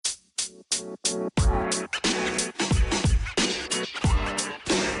All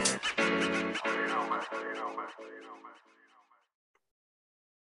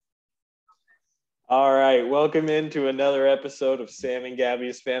right, welcome into another episode of Sam and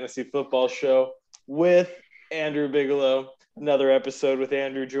Gabby's Fantasy Football Show with Andrew Bigelow. Another episode with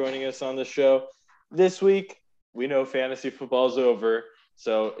Andrew joining us on the show. This week, we know fantasy football is over,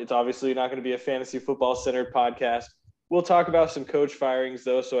 so it's obviously not going to be a fantasy football-centered podcast. We'll talk about some coach firings,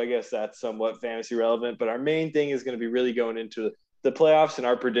 though, so I guess that's somewhat fantasy relevant. But our main thing is going to be really going into the playoffs and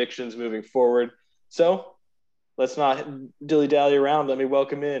our predictions moving forward. So let's not dilly-dally around. Let me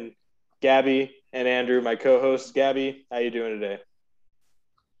welcome in Gabby and Andrew, my co-hosts. Gabby, how you doing today?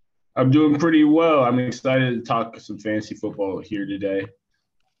 I'm doing pretty well. I'm excited to talk some fantasy football here today.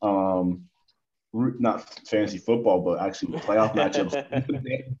 Not fantasy football, but actually playoff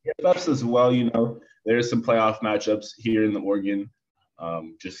matchups. DFS as well, there's some playoff matchups here in the Oregon.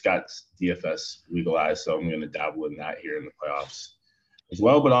 Just got DFS legalized, so I'm going to dabble in that here in the playoffs as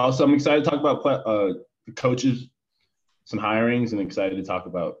well. But also I'm excited to talk about the coaches, some hirings, and excited to talk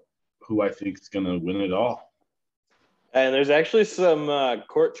about who I think is going to win it all. And there's actually some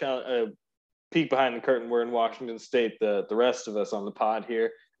court challenge, peek behind the curtain. We're in Washington State, the rest of us on the pod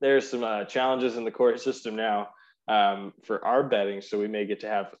here. There's some challenges in the court system now for our betting, so we may get to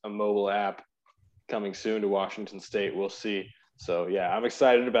have a mobile app coming soon to Washington State. We'll see. So, yeah, I'm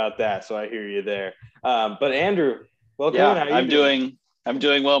excited about that, so I hear you there. But, Andrew, welcome in. How you doing? I'm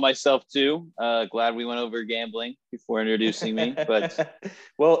doing well myself too. Glad we went over gambling before introducing me, but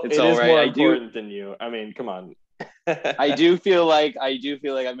well, it's it all is right. more important than you. I mean, come on. I do feel like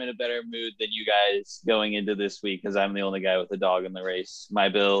I'm in a better mood than you guys going into this week because I'm the only guy with a dog in the race. My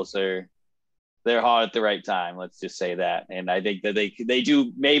Bills they're hot at the right time. Let's just say that. And I think that they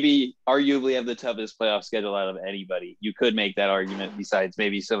do maybe arguably have the toughest playoff schedule out of anybody. You could make that argument besides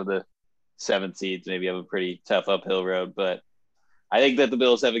maybe some of the 7th seeds maybe have a pretty tough uphill road, but I think that the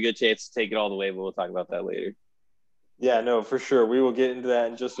Bills have a good chance to take it all the way, but we'll talk about that later. Yeah, no, for sure. We will get into that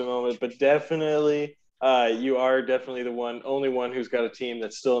in just a moment, but definitely you are definitely the only one who's got a team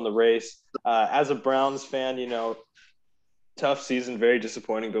that's still in the race. As a Browns fan, tough season, very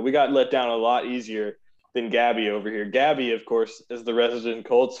disappointing, but we got let down a lot easier than Gabby over here. Gabby, of course, is the resident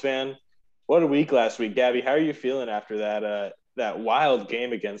Colts fan. What a week last week. Gabby, how are you feeling after that wild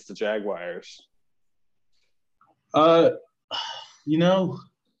game against the Jaguars? One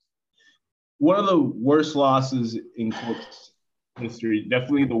of the worst losses in Colts history,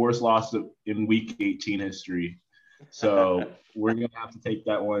 definitely the worst loss in Week 18 history. So we're going to have to take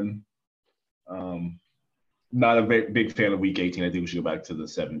that one. Not a very big fan of Week 18. I think we should go back to the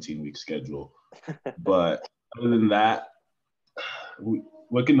 17-week schedule. But other than that, we're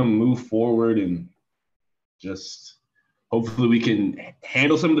looking to move forward and just hopefully we can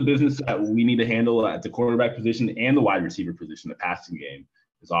handle some of the business that we need to handle at the quarterback position and the wide receiver position. The passing game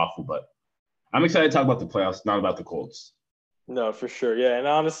is awful, but I'm excited to talk about the playoffs, not about the Colts. No, for sure. Yeah, and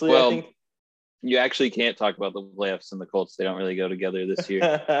honestly, I think you actually can't talk about the playoffs and the Colts. They don't really go together this year.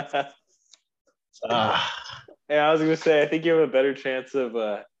 Yeah, I was going to say, I think you have a better chance of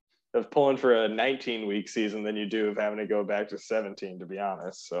pulling for a 19-week season than you do of having to go back to 17, to be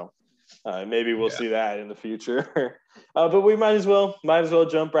honest. So maybe we'll see that in the future. But we might as well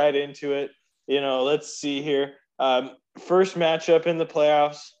jump right into it. Let's see here. First matchup in the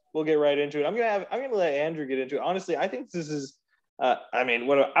playoffs. We'll get right into it. I'm gonna let Andrew get into it. Honestly, I think this is. I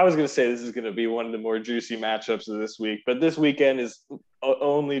was gonna say this is gonna be one of the more juicy matchups of this week, but this weekend is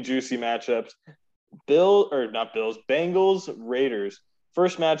only juicy matchups. Bengals, Raiders.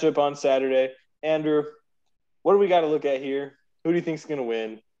 First matchup on Saturday. Andrew, what do we got to look at here? Who do you think is gonna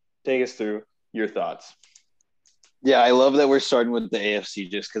win? Take us through your thoughts. Yeah, I love that we're starting with the AFC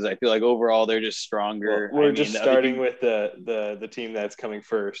just because I feel like overall they're just stronger. We're starting with the team that's coming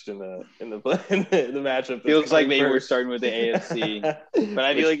first in the matchup. Feels like maybe we're starting with the AFC, but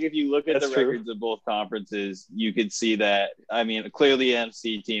I feel like if you look at the records of both conferences, you could see that. I mean, clearly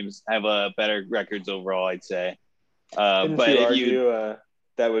NFC teams have better records overall, I'd say. But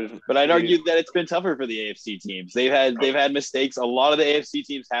I'd argue that it's been tougher for the AFC teams. They've had mistakes. A lot of the AFC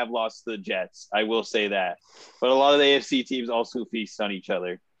teams have lost to the Jets. I will say that, but a lot of the AFC teams also feast on each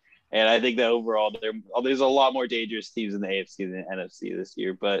other. And I think that overall there's a lot more dangerous teams in the AFC than the NFC this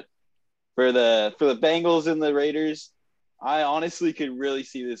year. But for the Bengals and the Raiders, I honestly could really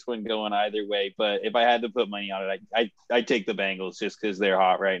see this one going either way. But if I had to put money on it, I'd take the Bengals just because they're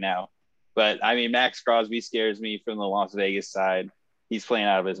hot right now. But I mean, Max Crosby scares me from the Las Vegas side. He's playing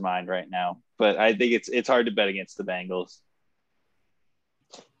out of his mind right now. But I think it's hard to bet against the Bengals.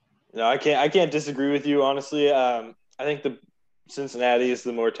 No, I can't disagree with you, honestly. I think Cincinnati is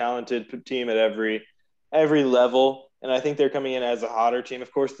the more talented team at every level, and I think they're coming in as a hotter team.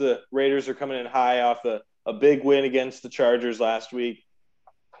 Of course, the Raiders are coming in high off a big win against the Chargers last week,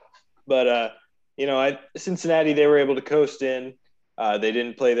 but Cincinnati, they were able to coast in. They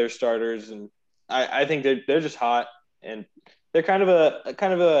didn't play their starters, and I think they're just hot, and they're kind of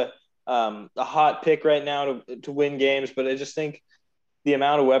a hot pick right now to win games. But I just think the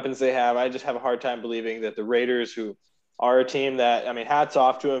amount of weapons they have, I just have a hard time believing that the Raiders, who are a team that, I mean, hats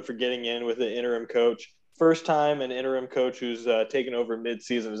off to them for getting in with an interim coach. First time an interim coach who's taken over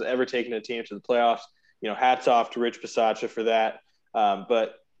midseason has ever taken a team to the playoffs. Hats off to Rich Bisaccia for that.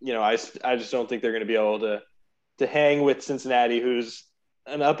 But I just don't think they're going to be able to hang with Cincinnati, who's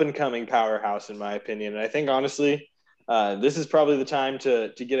an up and coming powerhouse in my opinion. And I think honestly, this is probably the time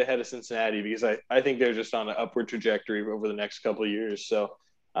to get ahead of Cincinnati, because I think they're just on an upward trajectory over the next couple of years. So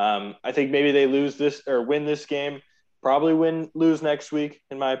I think maybe they lose this or win this game, probably lose next week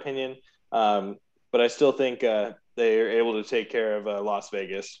in my opinion. But I still think they are able to take care of Las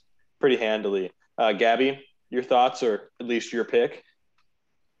Vegas pretty handily. Gabby, your thoughts, or at least your pick?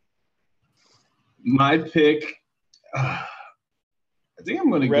 My pick, I think I'm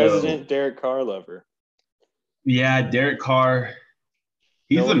going to go. Resident Derek Carr lover. Yeah, Derek Carr.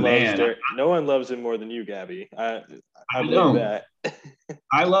 He's the man. No one loves him more than you, Gabby. I know that.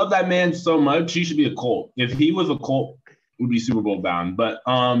 I love that man so much. He should be a Colt. If he was a Colt, would be Super Bowl bound. But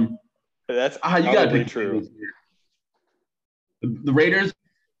that's you got to be true. The Raiders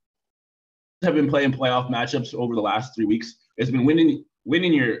have been playing playoff matchups over the last 3 weeks. It's been winning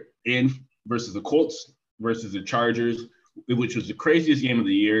your in versus the Colts versus the Chargers, which was the craziest game of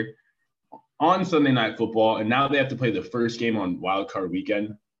the year, on Sunday Night Football, and now they have to play the first game on Wild Card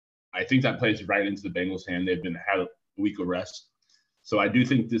Weekend. I think that plays right into the Bengals' hand. They've had a week of rest. So I do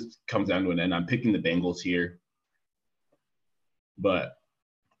think this comes down to an end. I'm picking the Bengals here. But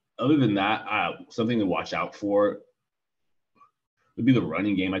other than that, something to watch out for would be the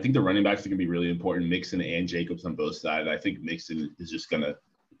running game. I think the running backs are going to be really important, Mixon and Jacobs on both sides. I think Mixon is just going to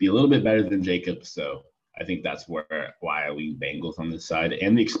be a little bit better than Jacobs. So I think that's why I lean Bengals on this side,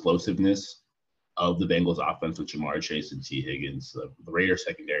 and the explosiveness of the Bengals offense with Jamar Chase and T. Higgins. The Raiders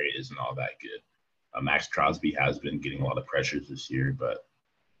secondary isn't all that good. Max Crosby has been getting a lot of pressures this year, but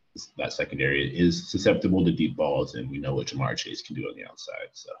that secondary is susceptible to deep balls, and we know what Jamar Chase can do on the outside.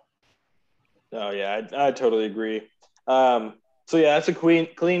 So, oh yeah, I totally agree. So yeah, that's a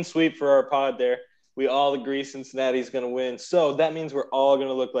clean sweep for our pod there. We all agree Cincinnati's going to win. So that means we're all going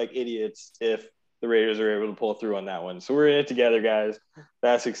to look like idiots if the Raiders are able to pull through on that one. So we're in it together, guys.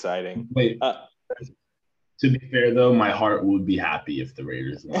 That's exciting. Wait, to be fair, though, my heart would be happy if the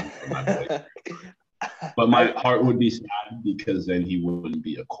Raiders won. But my heart would be sad, because then he wouldn't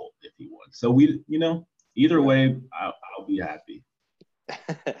be a Colt if he won. So either way, I'll be happy.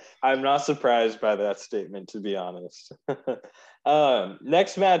 I'm not surprised by that statement, to be honest.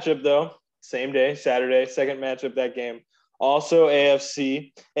 Next matchup, though, same day, Saturday, second matchup that game. Also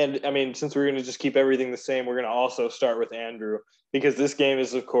AFC. And, I mean, since we're going to just keep everything the same, we're going to also start with Andrew, because this game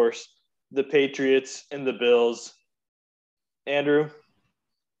is, of course, the Patriots and the Bills. Andrew,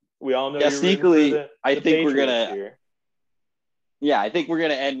 we all know you're sneakily, I think we're going to – yeah, I think we're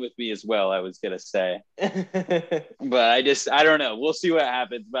going to end with me as well, I was going to say. But I don't know. We'll see what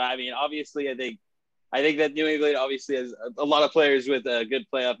happens. But, I mean, obviously, I think that New England obviously has a lot of players with a good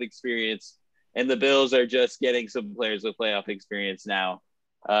playoff experience, and the Bills are just getting some players with playoff experience now.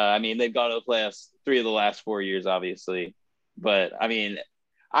 I mean, they've gone to the playoffs 3 of the last 4 years, obviously. But, I mean,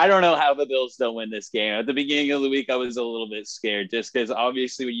 I don't know how the Bills don't win this game. At the beginning of the week, I was a little bit scared, just because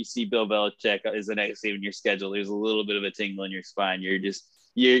obviously when you see Bill Belichick is the next game in your schedule, there's a little bit of a tingle in your spine.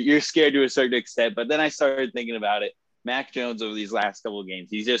 You're scared to a certain extent. But then I started thinking about it. Mac Jones over these last couple of games,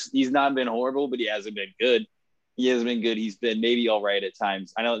 he's not been horrible, but he hasn't been good. He's been maybe all right at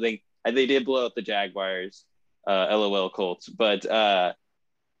times. They did blow out the Jaguars, LOL Colts, but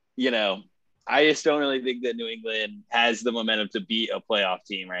I just don't really think that New England has the momentum to beat a playoff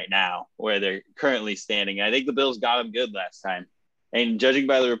team right now where they're currently standing. I think the Bills got them good last time. And judging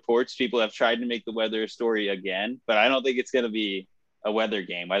by the reports, people have tried to make the weather story again, but I don't think it's going to be a weather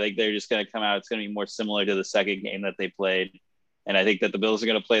game. I think they're just going to come out. It's going to be more similar to the second game that they played. And I think that the Bills are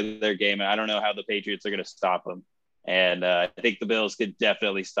going to play their game, and I don't know how the Patriots are going to stop them. And I think the Bills could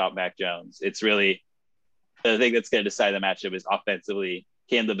definitely stop Mac Jones. It's really the thing that's going to decide the matchup is offensively,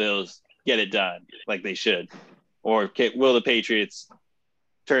 can the Bills get it done like they should? Or will the Patriots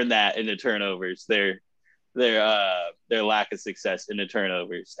turn that into turnovers, their lack of success into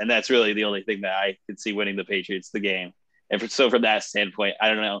turnovers? And that's really the only thing that I could see winning the Patriots the game. And so from that standpoint, I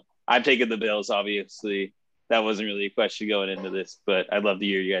don't know. I'm taking the Bills, obviously. that wasn't really a question going into this, but I'd love to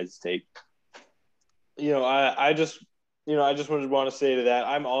hear you guys' take. I just would want to say to that,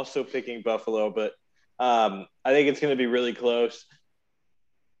 I'm also picking Buffalo, but I think it's going to be really close.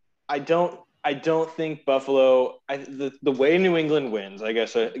 I don't think Buffalo. The way New England wins, I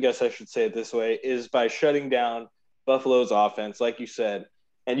guess I should say it this way, is by shutting down Buffalo's offense, like you said.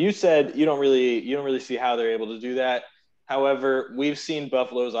 And you said you don't really see how they're able to do that. However, we've seen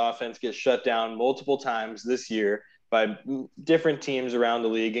Buffalo's offense get shut down multiple times this year by different teams around the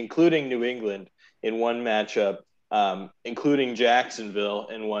league, including New England in one matchup, including Jacksonville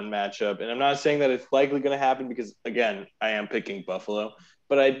in one matchup. And I'm not saying that it's likely going to happen because, again, I am picking Buffalo,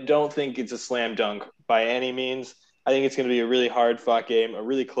 but I don't think it's a slam dunk by any means. I think it's going to be a really hard-fought game, a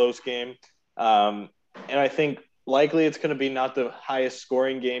really close game. And I think likely it's going to be not the highest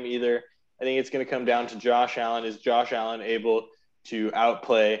scoring game either. I think it's going to come down to Josh Allen. Is Josh Allen able to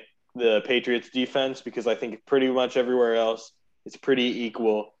outplay the Patriots defense? Because I think pretty much everywhere else it's pretty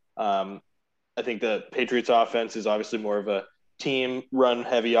equal. I think the Patriots offense is obviously more of a team run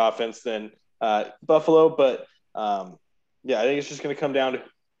heavy offense than Buffalo. But I think it's just going to come down to,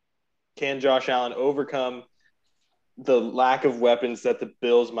 can Josh Allen overcome the lack of weapons that the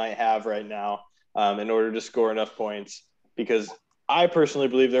Bills might have right now in order to score enough points? Because I personally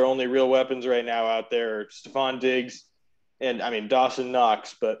believe their only real weapons right now out there are Stephon Diggs and Dawson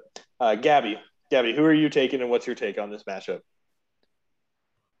Knox. But Gabby, who are you taking and what's your take on this matchup?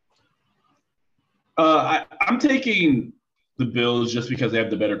 I'm taking the Bills just because they have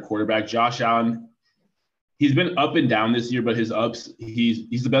the better quarterback. Josh Allen, he's been up and down this year, but his ups,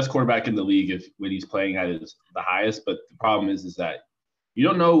 he's the best quarterback in the league when he's playing at the highest. But the problem is that you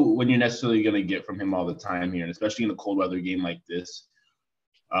don't know when you're necessarily going to get from him all the time here, and especially in a cold weather game like this.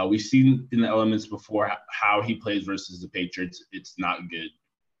 We've seen in the elements before how he plays versus the Patriots. It's not good.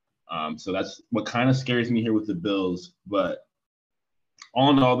 So that's what kind of scares me here with the Bills. But all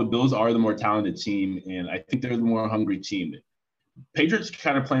in all, the Bills are the more talented team, and I think they're the more hungry team. Patriots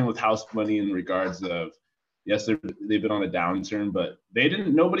kind of playing with house money in regards of, yes, they've been on a downturn, but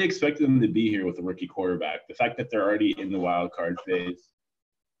nobody expected them to be here with a rookie quarterback. The fact that they're already in the wild card phase,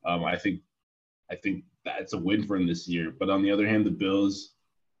 I think that's a win for them this year. But on the other hand, the Bills,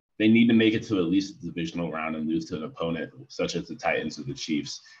 they need to make it to at least the divisional round and lose to an opponent such as the Titans or the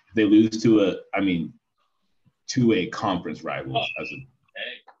Chiefs. If they lose to a conference rival as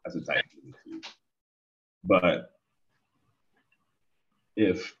a Titans or the Chiefs. But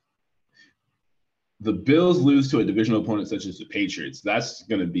if the Bills lose to a divisional opponent such as the Patriots, that's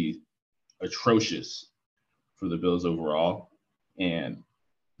going to be atrocious for the Bills overall. And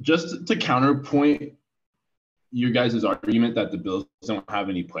just to counterpoint your guys' argument that the Bills don't have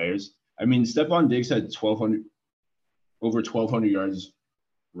any players, Stephon Diggs had over 1,200 yards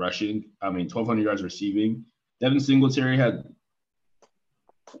rushing. 1,200 yards receiving. Devin Singletary had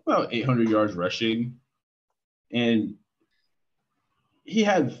about 800 yards rushing. And he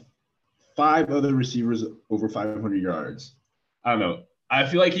had 5 other receivers over 500 yards. I don't know. I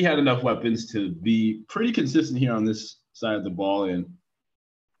feel like he had enough weapons to be pretty consistent here on this side of the ball. And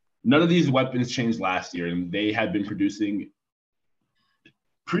none of these weapons changed last year, and they had been producing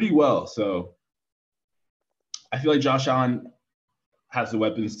pretty well. So I feel like Josh Allen has the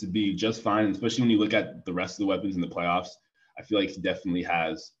weapons to be just fine, especially when you look at the rest of the weapons in the playoffs. I feel like he definitely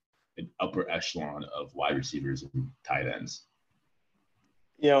has an upper echelon of wide receivers and tight ends.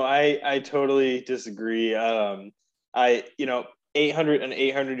 I totally disagree.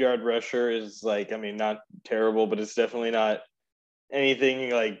 800 yard rusher is not terrible, but it's definitely not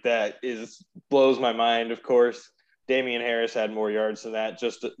anything like that blows my mind. Of course, Damian Harris had more yards than that,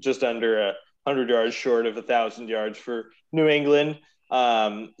 just under 100 yards short of 1,000 yards for New England.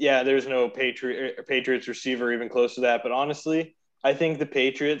 There's no Patriots receiver even close to that. But honestly, I think the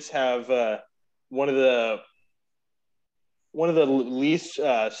Patriots have one of the least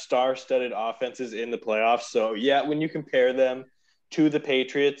star-studded offenses in the playoffs. So when you compare them to the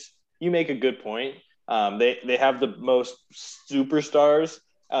Patriots, you make a good point. They have the most superstars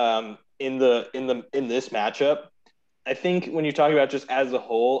in this matchup. I think when you talk about just as a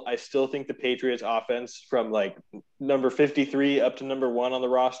whole, I still think the Patriots offense from number 53 up to number 1 on the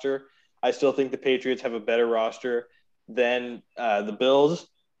roster, I still think the Patriots have a better roster than the Bills.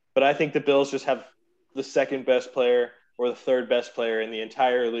 But I think the Bills just have the second best player or the third best player in the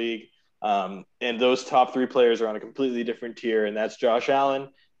entire league. And those top 3 players are on a completely different tier, and that's Josh Allen.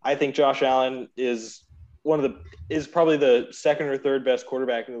 I think Josh Allen is probably the second or third best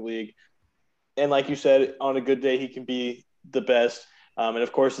quarterback in the league. And like you said, on a good day, he can be the best. And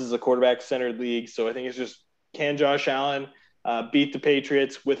of course, this is a quarterback-centered league. So I think it's just, can Josh Allen beat the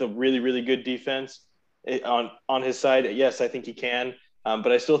Patriots with a really, really good defense? on his side, yes, I think he can.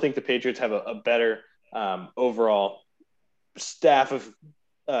 But I still think the Patriots have a better overall staff of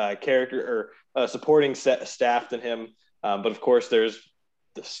character or supporting staff than him. But of course, there's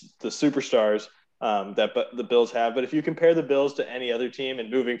the superstars that the Bills have. But if you compare the Bills to any other team and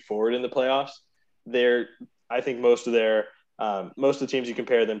moving forward in the playoffs, I think most of the teams you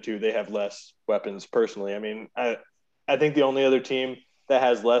compare them to, they have less weapons. Personally, I mean, I think the only other team that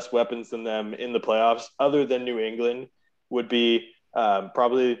has less weapons than them in the playoffs, other than New England, would be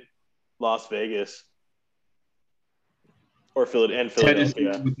probably Las Vegas or Philadelphia. Tennessee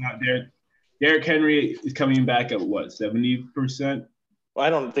without Derrick Henry is coming back at what, 70%? Well, I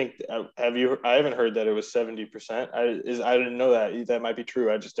don't think have you. I haven't heard that it was 70%. I didn't know that. That might be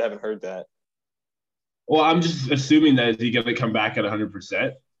true. I just haven't heard that. Well, I'm just assuming that is he going to come back at 100%?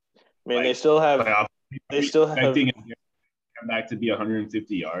 I mean, they still have. Expecting him to come back to be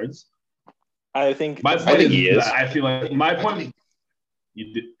 150 yards. I think. I think he is. I feel like my point.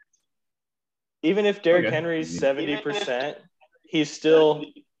 You did. Even if Derrick Henry's 70%, he's still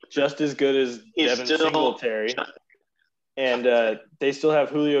just as good as Devin Singletary. And they still have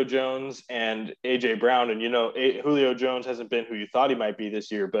Julio Jones and A.J. Brown. And, Julio Jones hasn't been who you thought he might be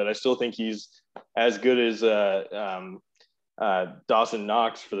this year, but I still think he's as good as Dawson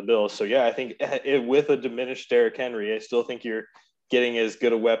Knox for the Bills. So, yeah, I think with a diminished Derrick Henry, I still think you're getting as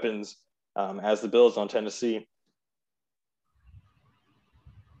good of weapons as the Bills on Tennessee.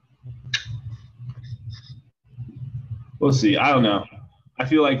 We'll see. I don't know. I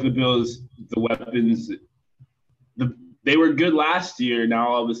feel like the Bills, the weapons, they were good last year. Now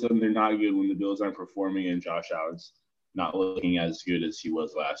all of a sudden they're not good when the Bills aren't performing and Josh Allen's not looking as good as he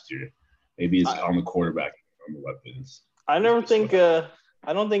was last year. Maybe it's on the quarterback, on the weapons. I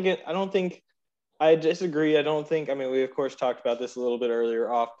disagree. I mean, we of course talked about this a little bit earlier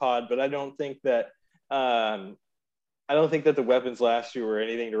off pod, but I don't think that the weapons last year were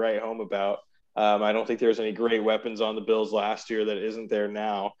anything to write home about. I don't think there's any great weapons on the Bills last year that isn't there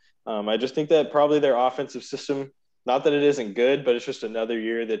now. I just think that probably their offensive system, not that it isn't good, but it's just another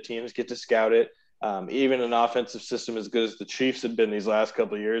year that teams get to scout it. Even an offensive system as good as the Chiefs have been these last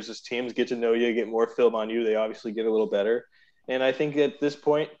couple of years, as teams get to know you, get more film on you, they obviously get a little better. And I think at this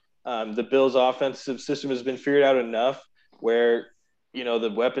point, the Bills' offensive system has been figured out enough where,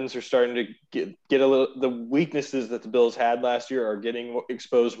 the weapons are starting to get a little – the weaknesses that the Bills had last year are getting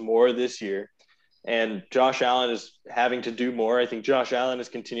exposed more this year. And Josh Allen is having to do more. I think Josh Allen has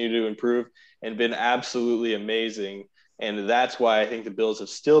continued to improve and been absolutely amazing. And that's why I think the Bills have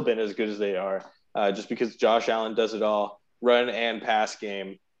still been as good as they are, just because Josh Allen does it all, run and pass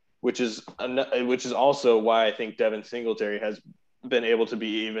game, which is also why I think Devin Singletary has been able to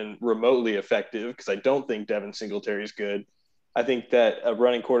be even remotely effective, because I don't think Devin Singletary is good. I think that a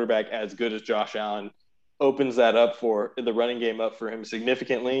running quarterback as good as Josh Allen opens that up for the running game up for him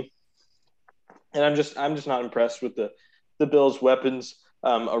significantly. And I'm just not impressed with the Bills' weapons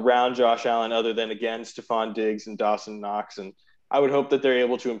around Josh Allen, other than, again, Stephon Diggs and Dawson Knox. And I would hope that they're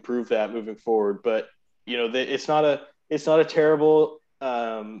able to improve that moving forward. But it's not a terrible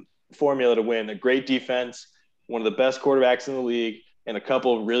formula to win. A great defense, one of the best quarterbacks in the league, and a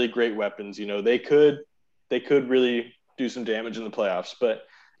couple of really great weapons. They could really do some damage in the playoffs. But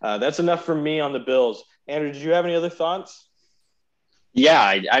that's enough for me on the Bills. Andrew, did you have any other thoughts?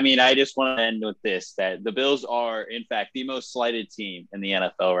 Yeah, I mean, I just want to end with this, that the Bills are, in fact, the most slighted team in the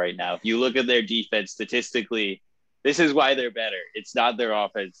NFL right now. If you look at their defense statistically, this is why they're better. It's not their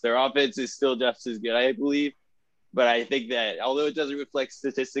offense. Their offense is still just as good, I believe. But I think that although it doesn't reflect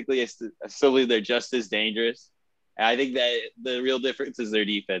statistically, still they're just as dangerous. And I think that the real difference is their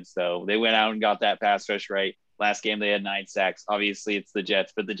defense, though. They went out and got that pass rush right. Last game, they had 9 sacks. Obviously, it's the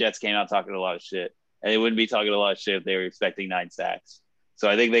Jets, but the Jets came out talking a lot of shit. And they wouldn't be talking a lot of shit if they were expecting 9 sacks. So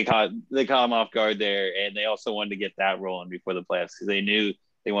I think they caught them off guard there, and they also wanted to get that rolling before the playoffs because they knew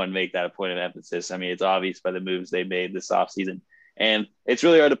they wanted to make that a point of emphasis. I mean, it's obvious by the moves they made this offseason. And it's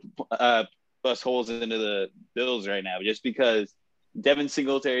really hard to bust holes into the Bills right now just because Devin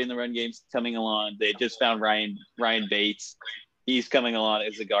Singletary in the run game's coming along. They just found Ryan Bates. He's coming along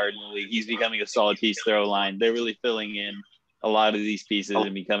as a guard in the league. He's becoming a solid piece throw line. They're really filling in a lot of these pieces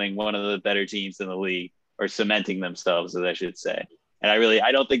and becoming one of the better teams in the league, or cementing themselves, as I should say. And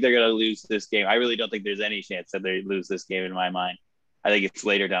I don't think they're going to lose this game. I really don't think there's any chance that they lose this game in my mind. I think it's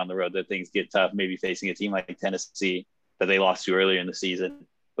later down the road that things get tough, maybe facing a team like Tennessee that they lost to earlier in the season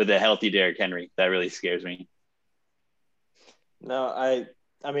with a healthy Derrick Henry. That really scares me. No, I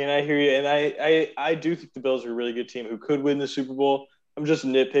mean, I hear you. And I do think the Bills are a really good team who could win the Super Bowl. I'm just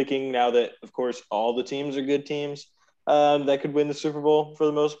nitpicking now that, of course, all the teams are good teams that could win the Super Bowl for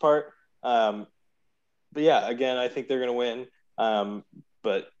the most part. yeah, again, I think they're going to win.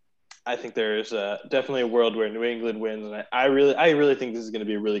 But I think there's definitely a world where New England wins, and I really think this is going to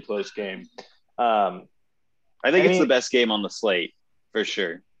be a really close game. I think it's the best game on the slate for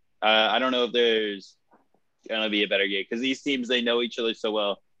sure. I don't know if there's going to be a better game because these teams, they know each other so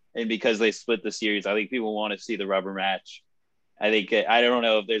well. And because they split the series, I think people want to see the rubber match. I don't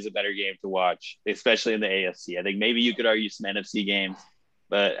know if there's a better game to watch, especially in the AFC. I think maybe you could argue some NFC games,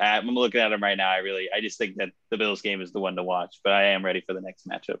 but I'm looking at them right now. I just think that the Bills game is the one to watch, but I am ready for the next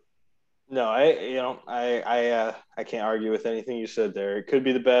matchup. No, I can't argue with anything you said there. It could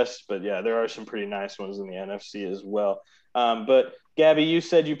be the best, but yeah, there are some pretty nice ones in the NFC as well. But Gabby, you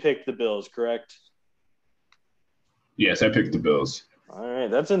said you picked the Bills, correct? Yes, I picked the Bills. All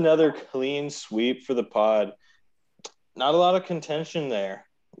right, that's another clean sweep for the pod. Not a lot of contention there.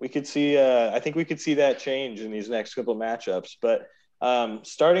 We could see. I think we could see that change in these next couple matchups. But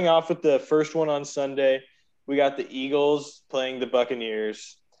starting off with the first one on Sunday, we got the Eagles playing the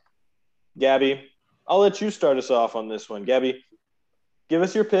Buccaneers. Gabby, I'll let you start us off on this one. Gabby, give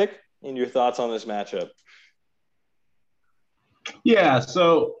us your pick and your thoughts on this matchup. Yeah,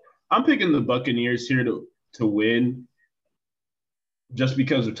 so I'm picking the Buccaneers here to win just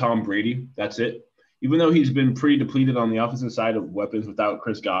because of Tom Brady. That's it. Even though he's been pretty depleted on the offensive side of weapons without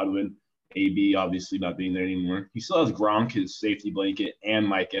Chris Godwin, AB obviously not being there anymore, he still has Gronk, his safety blanket, and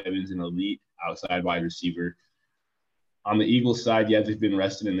Mike Evans, an elite outside wide receiver. On the Eagles side, yeah, they've been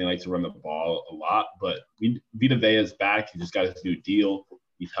rested and they like to run the ball a lot, but Vita Vea is back. He just got his new deal.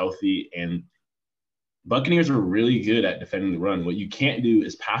 He's healthy, and Buccaneers are really good at defending the run. What you can't do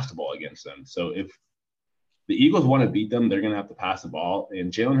is pass the ball against them. So if the Eagles want to beat them, they're going to have to pass the ball.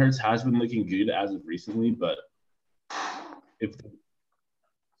 And Jalen Hurts has been looking good as of recently, but if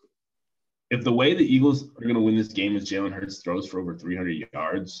the way the Eagles are going to win this game is Jalen Hurts throws for over 300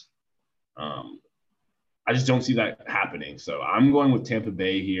 yards, I just don't see that happening. So I'm going with Tampa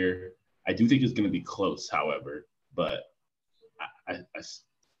Bay here. I do think it's going to be close, however, but I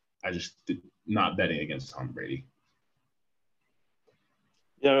just not betting against Tom Brady.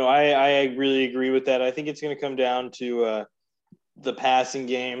 I really agree with that. I think it's going to come down to the passing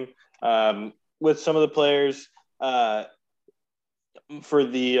game with some of the players for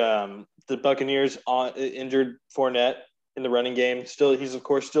the Buccaneers injured Fournette in the running game. He's of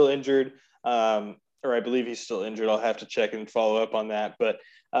course still injured. Or I believe he's still injured. I'll have to check and follow up on that. But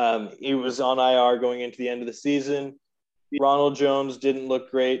he was on IR going into the end of the season. Ronald Jones didn't look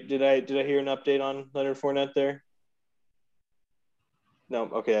great. Did I hear an update on Leonard Fournette there? No.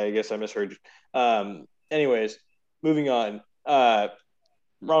 Okay, I guess I misheard you. Anyways, moving on.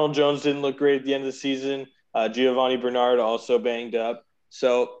 Ronald Jones didn't look great at the end of the season. Giovanni Bernard also banged up.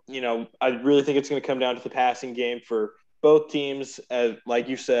 So, I really think it's going to come down to the passing game for both teams. Like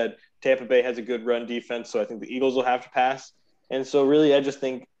you said, Tampa Bay has a good run defense, so I think the Eagles will have to pass. And so really I just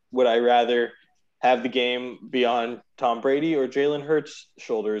think, would I rather have the game be on Tom Brady or Jalen Hurts'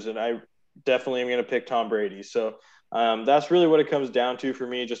 shoulders? And I definitely am going to pick Tom Brady. So that's really what it comes down to for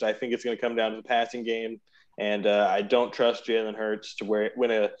me. Just I think it's going to come down to the passing game, and I don't trust Jalen Hurts to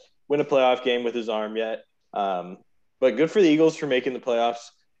win a playoff game with his arm yet. But good for the Eagles for making the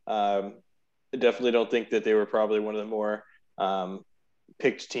playoffs. I definitely don't think that they were probably one of the more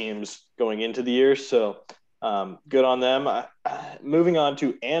picked teams going into the year. So good on them. Moving on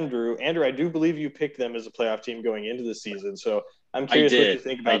to Andrew. Andrew, I do believe you picked them as a playoff team going into the season. So I'm curious what you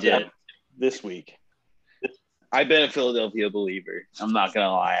think about that this week. I've been a Philadelphia believer. I'm not going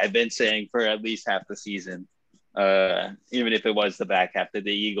to lie. I've been saying for at least half the season, even if it was the back half, that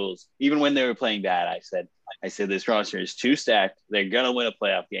the Eagles, even when they were playing bad, I said this roster is too stacked. They're going to win a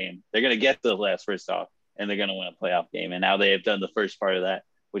playoff game. They're going to get to the last first off, and they're going to win a playoff game. And now they have done the first part of that,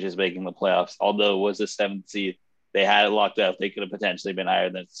 which is making the playoffs. Although it was the 7th seed, they had it locked up. They could have potentially been higher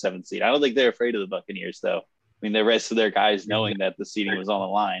than the 7th seed. I don't think they're afraid of the Buccaneers, though. I mean, the rest of their guys knowing that the seeding was on the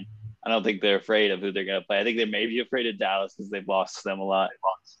line, I don't think they're afraid of who they're going to play. I think they may be afraid of Dallas because they've lost them a lot.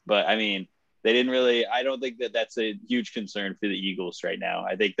 But, I mean, they didn't really – I don't think that that's a huge concern for the Eagles right now.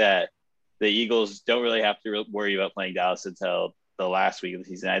 I think that the Eagles don't really have to worry about playing Dallas until the last week of the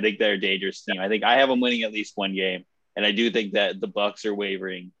season. I think they're a dangerous team. I think I have them winning at least one game. And I do think that the Bucs are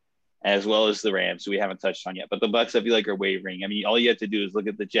wavering, as well as the Rams, who we haven't touched on yet. But the Bucs, I feel like, are wavering. I mean, all you have to do is look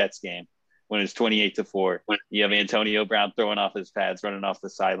at the Jets game when it's 28-4. You have Antonio Brown throwing off his pads, running off the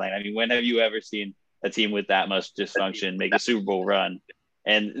sideline. I mean, when have you ever seen a team with that much dysfunction make a Super Bowl run?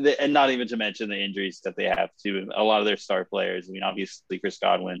 And not even to mention the injuries that they have to a lot of their star players. I mean, obviously Chris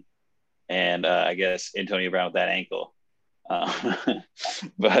Godwin and I guess Antonio Brown with that ankle.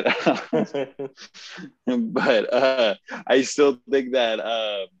 But I still think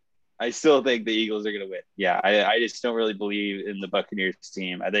that I still think the Eagles are going to win. Yeah, I just don't really believe in the Buccaneers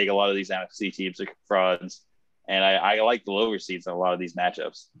team. I think a lot of these NFC teams are frauds, and I like the lower seeds in a lot of these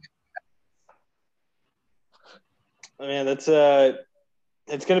matchups. Man, that's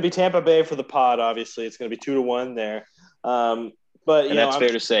it's going to be Tampa Bay for the pod. Obviously, it's going to be 2-1 there. But and that's fair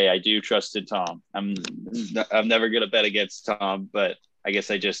to say. I do trust in Tom. I'm never going to bet against Tom, but I guess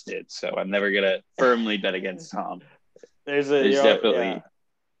I just did. So I'm never going to firmly bet against Tom. There's definitely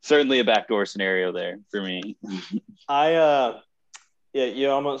certainly a backdoor scenario there for me. You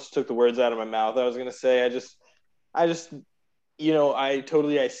almost took the words out of my mouth. I was going to say, I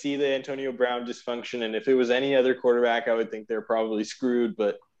see the Antonio Brown dysfunction, and if it was any other quarterback, I would think they're probably screwed.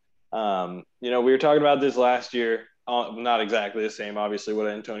 But we were talking about this last year. Not exactly the same, obviously. What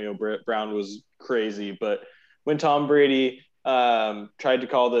Antonio Brown was crazy, but when Tom Brady tried to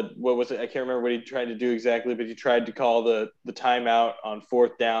call I can't remember what he tried to do exactly, but he tried to call the timeout on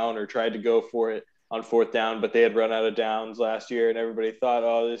fourth down, or tried to go for it on fourth down, but they had run out of downs last year, and everybody thought,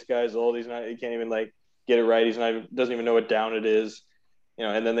 oh, this guy's old. He can't even get it right. Doesn't even know what down it is,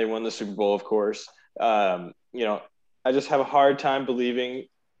 and then they won the Super Bowl, of course. I just have a hard time believing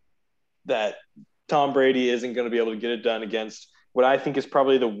that Tom Brady isn't going to be able to get it done against what I think is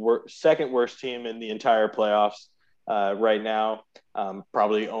probably the second worst team in the entire playoffs right now.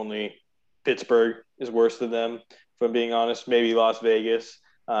 Probably only Pittsburgh is worse than them, if I'm being honest. Maybe Las Vegas.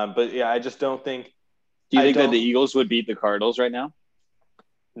 But yeah, I just don't think. Do you think that the Eagles would beat the Cardinals right now?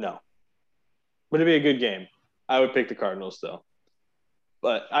 No. Would it be a good game? I would pick the Cardinals though.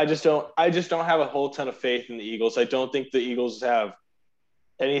 But I just don't have a whole ton of faith in the Eagles. I don't think the Eagles have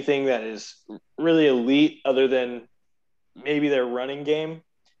anything that is really elite other than maybe their running game.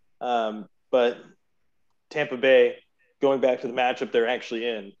 But Tampa Bay, going back to the matchup they're actually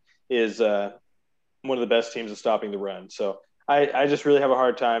in, is one of the best teams at stopping the run. So I just really have a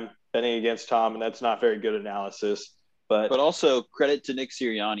hard time betting against Tom, and that's not very good analysis. But also credit to Nick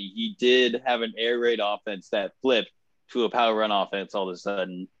Sirianni. He did have an air raid offense that flipped to a power run offense all of a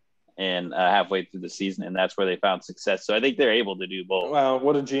sudden, and halfway through the season, and that's where they found success. So I think they're able to do both. Wow,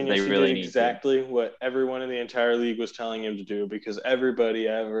 what a genius. He did exactly what everyone in the entire league was telling him to do, because everybody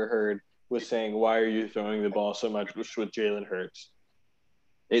I ever heard was saying, why are you throwing the ball so much with Jalen Hurts?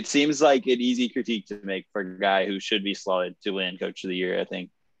 It seems like an easy critique to make for a guy who should be slotted to win Coach of the Year, I think.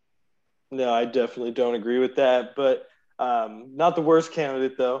 No, I definitely don't agree with that, but not the worst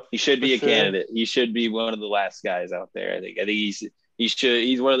candidate, though. He should be a candidate. He should be one of the last guys out there, I think.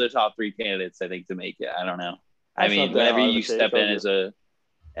 He's one of the top three candidates, I think, to make it. I don't know. I mean, whenever you step in as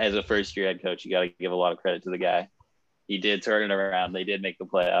a first-year head coach, you got to give a lot of credit to the guy. He did turn it around. They did make the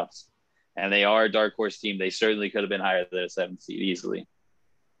playoffs, and they are a dark horse team. They certainly could have been higher than a 7th seed easily.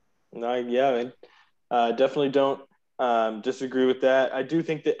 No, yeah, I definitely don't disagree with that. I do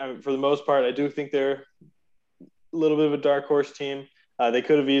think that, for the most part, I do think they're a little bit of a dark horse team. They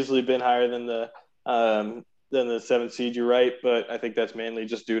could have easily been higher than the 7th seed. You're right, but I think that's mainly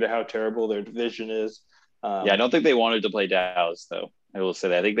just due to how terrible their division is. I don't think they wanted to play Dallas, though. I will say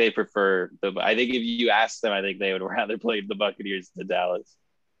that. I think they prefer I think if you ask them, I think they would rather play the Buccaneers than Dallas.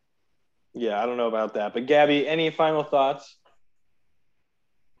 Yeah, I don't know about that. But Gabby, any final thoughts?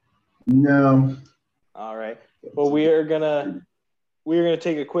 No. All right. Well, we are gonna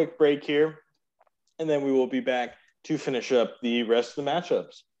take a quick break here, and then we will be back to finish up the rest of the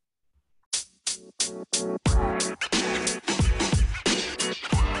matchups.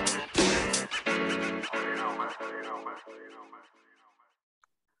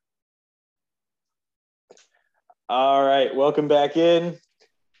 All right, welcome back in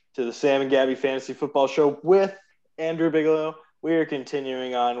to the Sam and Gabby Fantasy Football Show with Andrew Bigelow. We are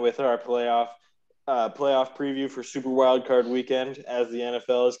continuing on with our playoff preview for Super Wildcard Weekend, as the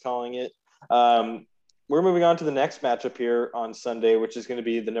NFL is calling it. We're moving on to the next matchup here on Sunday, which is going to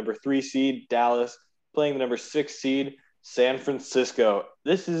be the number 3 seed Dallas playing the number 6 seed San Francisco.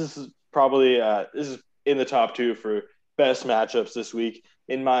 This is probably this is in the top 2 for best matchups this week,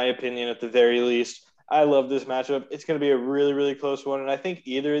 in my opinion, at the very least. I love this matchup. It's going to be a really, really close one, and I think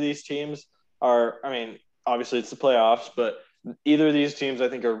either of these teams are. I mean, obviously it's the playoffs, but either of these teams I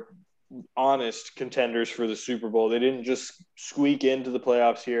think are honest contenders for the Super Bowl. They didn't just squeak into the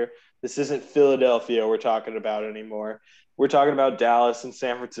playoffs here. This isn't Philadelphia we're talking about anymore. We're talking about Dallas and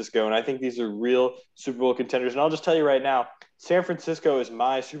San Francisco, and I think these are real Super Bowl contenders. And I'll just tell you right now, San Francisco is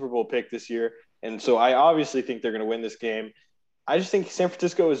my Super Bowl pick this year, and so I obviously think they're going to win this game. I just think San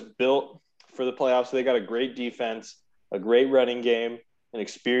Francisco is built for the playoffs. They got a great defense, a great running game, an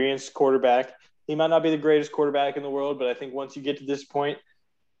experienced quarterback. He might not be the greatest quarterback in the world, but I think once you get to this point,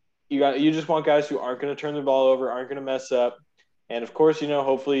 you just want guys who aren't going to turn the ball over, aren't going to mess up, And of course,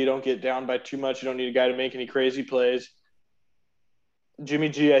 hopefully you don't get down by too much. You don't need a guy to make any crazy plays. Jimmy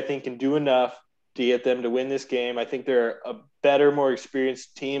G, I think, can do enough to get them to win this game. I think they're a better, more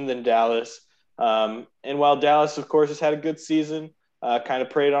experienced team than Dallas. And while Dallas, of course, has had a good season, kind of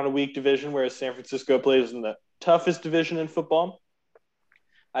preyed on a weak division, whereas San Francisco plays in the toughest division in football,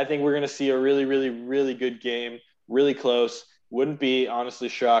 I think we're going to see a really, really, really good game, really close. Wouldn't be honestly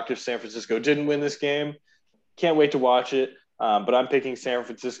shocked if San Francisco didn't win this game. Can't wait to watch it. But I'm picking San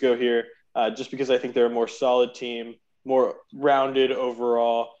Francisco here just because I think they're a more solid team, more rounded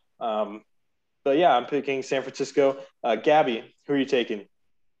overall. But yeah, I'm picking San Francisco. Gabby, who are you taking?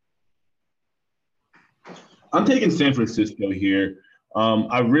 I'm taking San Francisco here.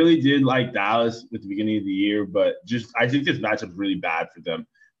 I really did like Dallas at the beginning of the year, but I think this matchup is really bad for them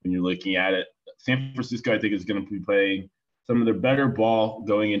when you're looking at it. San Francisco, I think, is going to be playing some of their better ball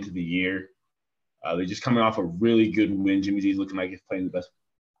going into the year. They're just coming off a really good win. Jimmy G's looking like he's playing the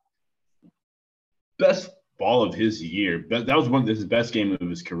best ball of his year. That was his best game of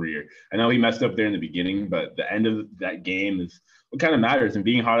his career. I know he messed up there in the beginning, but the end of that game is what kind of matters. And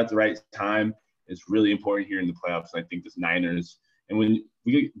being hot at the right time is really important here in the playoffs. And I think this Niners, and when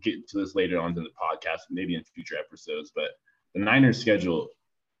we get to this later on in the podcast, maybe in future episodes, but the Niners schedule,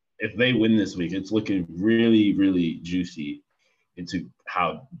 if they win this week, it's looking really, really juicy into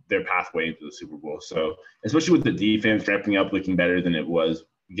how their pathway into the Super Bowl. So especially with the defense wrapping up looking better than it was,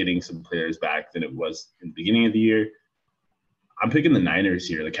 getting some players back than it was in the beginning of the year, I'm picking the Niners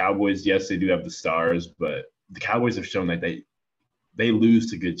here. The Cowboys, yes, they do have the stars, but the Cowboys have shown that they lose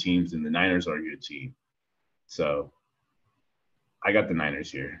to good teams, and the Niners are a good team. So I got the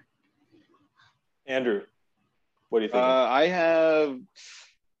Niners here. Andrew, what do you think?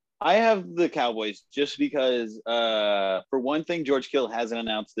 I have the Cowboys just because, for one thing, George Kittle hasn't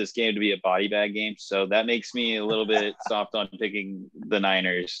announced this game to be a body bag game. So that makes me a little bit soft on picking the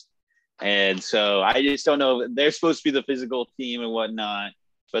Niners. And so I just don't know. They're supposed to be the physical team and whatnot,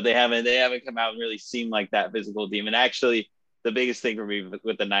 but they haven't come out and really seemed like that physical team. And actually, the biggest thing for me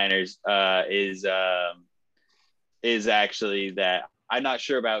with the Niners is actually that I'm not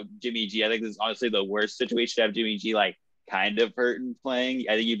sure about Jimmy G. I think this is honestly the worst situation to have Jimmy G kind of hurt and playing.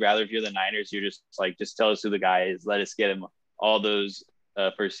 I think you'd rather, if you're the Niners, you're just tell us who the guy is, let us get him all those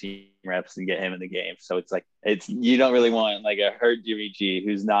first team reps and get him in the game. So you don't really want a hurt Jimmy G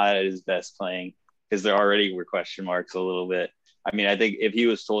who's not at his best playing, because there already were question marks a little bit. I mean, I think if he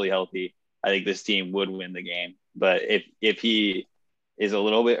was totally healthy, I think this team would win the game. But if he is a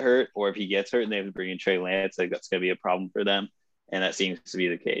little bit hurt, or if he gets hurt and they have to bring in Trey Lance, that's going to be a problem for them. And that seems to be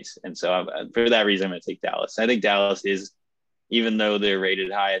the case. And so for that reason, I'm going to take Dallas. I think Dallas is, even though they're rated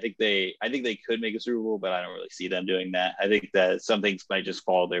high, I think they could make a Super Bowl, but I don't really see them doing that. I think that some things might just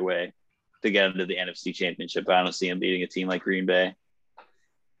fall their way to get into the NFC Championship. I don't see them beating a team like Green Bay.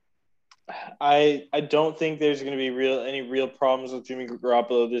 I don't think there's going to be any real problems with Jimmy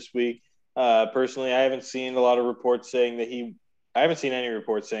Garoppolo this week. Personally, I haven't seen a lot of reports saying that I haven't seen any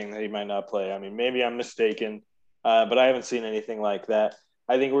reports saying that he might not play. I mean, maybe I'm mistaken, but I haven't seen anything like that.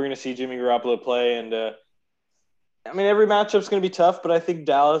 I think we're going to see Jimmy Garoppolo play, and I mean, every matchup's going to be tough, but I think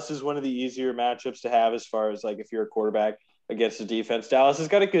Dallas is one of the easier matchups to have as far as if you're a quarterback against the defense. Dallas has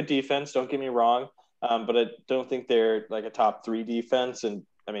got a good defense, don't get me wrong, but I don't think they're a top 3 defense. And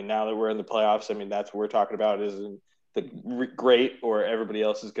I mean, now that we're in the playoffs, I mean, that's what we're talking about, isn't the great, or everybody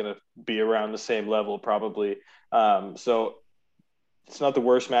else is going to be around the same level probably. So it's not the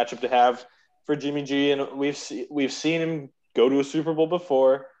worst matchup to have for Jimmy G, and we've seen him go to a Super Bowl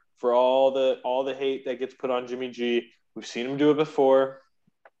before. For all the hate that gets put on Jimmy G, we've seen him do it before.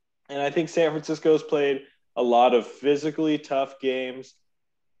 And I think San Francisco's played a lot of physically tough games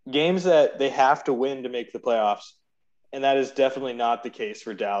that they have to win to make the playoffs. And that is definitely not the case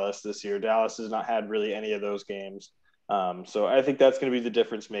for Dallas this year. Dallas has not had really any of those games. So I think that's going to be the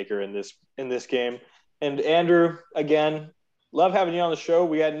difference maker in this game. And Andrew, again, love having you on the show.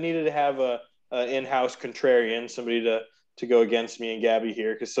 We needed to have a in-house contrarian, somebody to go against me and Gabby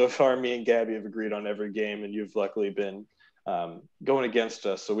here, because so far me and Gabby have agreed on every game, and you've luckily been going against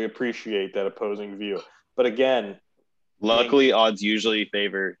us. So we appreciate that opposing view. But again, luckily odds usually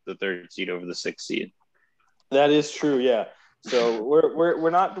favor the 3rd seed over the 6th seed. That is true. Yeah. So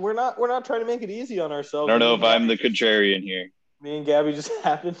we're not trying to make it easy on ourselves. I don't know if I'm the contrarian here. Me and Gabby just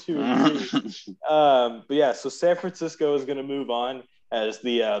happen to agree. But yeah, so San Francisco is going to move on as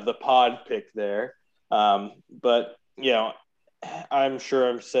the pod pick there. But I'm sure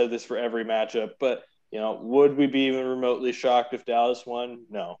I've said this for every matchup, but would we be even remotely shocked if Dallas won?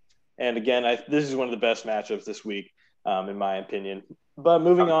 No. And again, this is one of the best matchups this week, in my opinion. But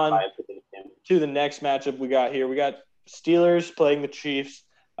moving on to the next matchup we got here, we got Steelers playing the Chiefs.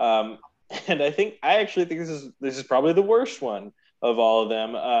 And I actually think this is probably the worst one of all of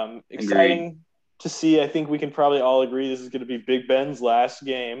them. Exciting to see. I think we can probably all agree this is going to be Big Ben's last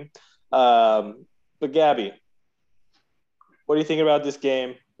game. But Gabby, what are you thinking about this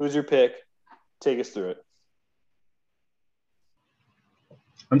game? Who's your pick? Take us through it.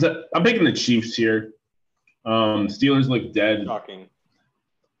 I'm picking the Chiefs here. Steelers look dead. Shocking.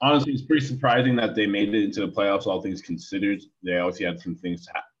 Honestly, it's pretty surprising that they made it into the playoffs, all things considered. They obviously had some things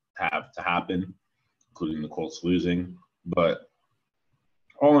to have to happen, including the Colts losing. But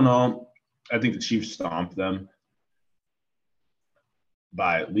all in all, I think the Chiefs stomped them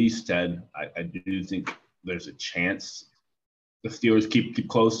by at least 10. I do think there's a chance the Steelers keep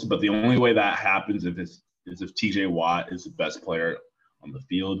close, but the only way that happens is if TJ Watt is the best player on the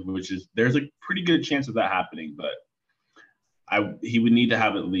field, which is there's a pretty good chance of that happening, but he would need to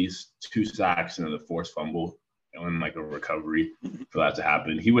have at least 2 sacks and a forced fumble and like a recovery for that to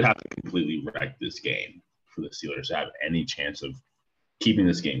happen. He would have to completely wreck this game for the Steelers to have any chance of keeping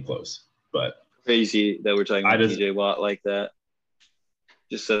this game close. But crazy that we're talking about TJ Watt like that.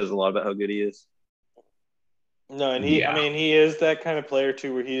 Just says a lot about how good he is. No, and he is that kind of player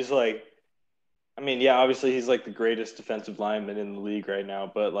too, where he's like, obviously he's like the greatest defensive lineman in the league right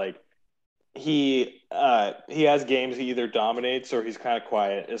now, but like he has games he either dominates or he's kind of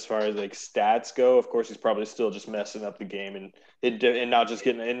quiet as far as like stats go. Of course, he's probably still just messing up the game and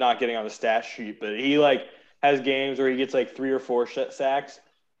not getting on the stat sheet, but he like has games where he gets like 3 or 4 sacks,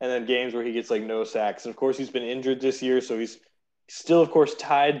 and then games where he gets like no sacks. And of course, he's been injured this year, so he's still, of course,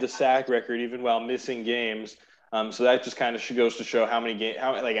 tied the sack record even while missing games. So that just kind of goes to show how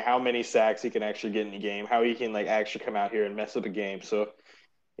many sacks he can actually get in a game, how he can like actually come out here and mess up a game. So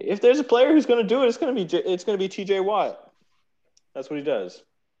if there's a player who's going to do it, it's going to be TJ Watt. That's what he does.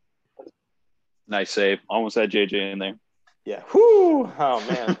 Nice save. Almost had JJ in there. Yeah. Whoo! Oh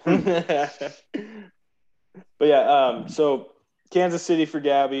man. But yeah. So Kansas City for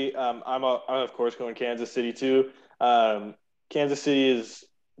Gabby. I'm of course going Kansas City too. Kansas City has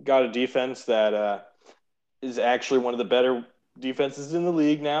got a defense that is actually one of the better defenses in the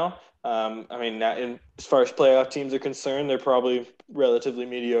league now. As far as playoff teams are concerned, they're probably relatively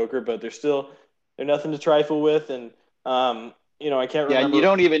mediocre, but they're nothing to trifle with. And, I can't remember. Yeah, you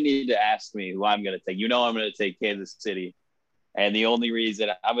don't even need to ask me who I'm going to take. You know I'm going to take Kansas City. And the only reason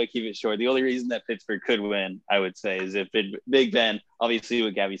 – I'm going to keep it short. The only reason that Pittsburgh could win, I would say, is if Big Ben – obviously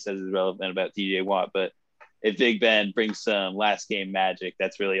what Gabby says is relevant about TJ Watt, but if Big Ben brings some last game magic,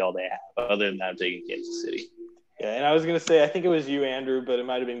 that's really all they have. Other than that, I'm taking Kansas City. Yeah, and I was going to say, I think it was you, Andrew, but it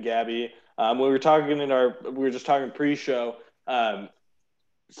might have been Gabby. We were just talking pre-show.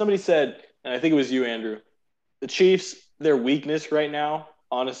 Somebody said, and I think it was you, Andrew, the Chiefs, their weakness right now,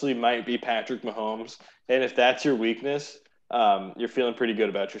 honestly, might be Patrick Mahomes. And if that's your weakness, you're feeling pretty good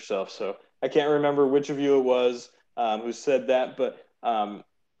about yourself. So I can't remember which of you it was who said that, but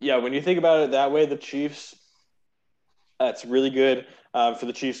when you think about it that way, the Chiefs, that's really good for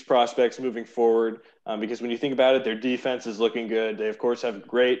the Chiefs' prospects moving forward because when you think about it, their defense is looking good. They, of course, have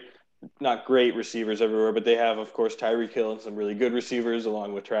not great receivers everywhere, but they have, of course, Tyreek Hill and some really good receivers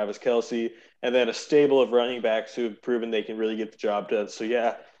along with Travis Kelce, and then a stable of running backs who have proven they can really get the job done. So,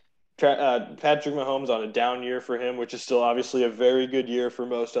 Patrick Mahomes on a down year for him, which is still obviously a very good year for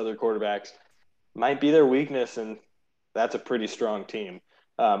most other quarterbacks, might be their weakness, and that's a pretty strong team.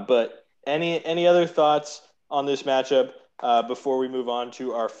 But any other thoughts on this matchup before we move on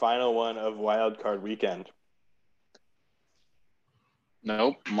to our final one of Wild Card Weekend?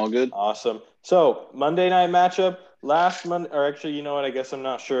 Nope, I'm all good. Awesome. So Monday night matchup last Monday, or actually, you know what? I guess I'm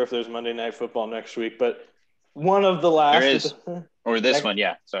not sure if there's Monday Night Football next week, but one of the last. There is. Or this one,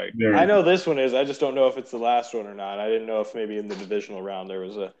 yeah. Sorry. I know this one is. I just don't know if it's the last one or not. I didn't know if maybe in the divisional round there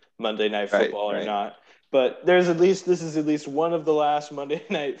was a Monday Night Football or not. But this is at least one of the last Monday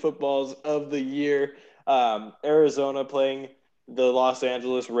Night Footballs of the year. Arizona playing the Los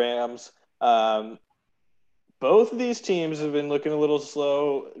Angeles Rams. Both of these teams have been looking a little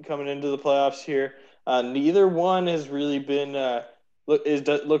slow coming into the playoffs here. Neither one has really been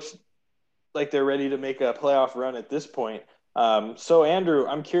looks like they're ready to make a playoff run at this point. So, Andrew,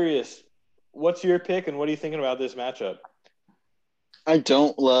 I'm curious, what's your pick and what are you thinking about this matchup? I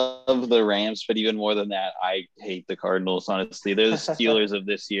don't love the Rams, but even more than that, I hate the Cardinals, honestly. They're the Steelers of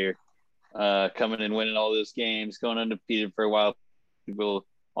this year, coming and winning all those games, going undefeated for a while. People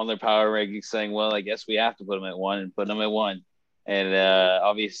on their power rankings saying, well, I guess we have to put them at 1 and put them at 1. And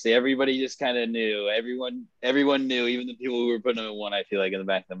obviously everybody just kind of knew. Everyone knew, even the people who were putting them at 1, I feel like in the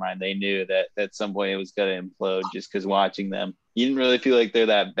back of their mind, they knew that at some point it was going to implode just because watching them. You didn't really feel like they're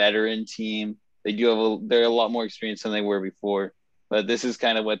that veteran team. they're a lot more experienced than they were before. But this is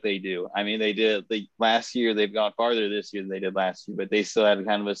kind of what they do. I mean, last year, they've gone farther this year than they did last year, but they still had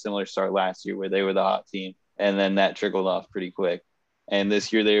kind of a similar start last year where they were the hot team, and then that trickled off pretty quick. And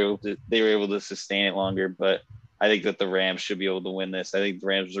this year they were able to sustain it longer. But I think that the Rams should be able to win this. I think the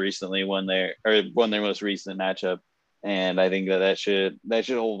Rams recently won their most recent matchup, and I think that should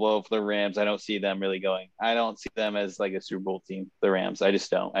hold well for the Rams. I don't see them really going. I don't see them as like a Super Bowl team, the Rams. I just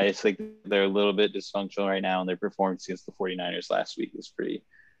don't. I just think they're a little bit dysfunctional right now, and their performance against the 49ers last week is pretty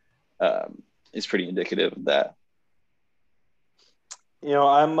indicative of that. You know,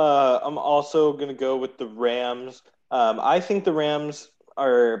 I'm also gonna go with the Rams. I think the Rams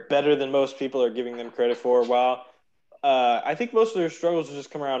are better than most people are giving them credit for. While I think most of their struggles will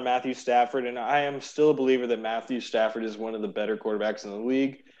just come around Matthew Stafford, and I am still a believer that Matthew Stafford is one of the better quarterbacks in the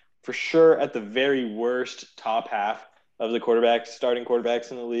league. For sure, at the very worst top half of the starting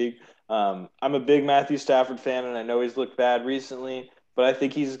quarterbacks in the league. I'm a big Matthew Stafford fan, and I know he's looked bad recently, but I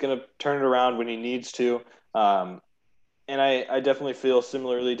think he's going to turn it around when he needs to. And I definitely feel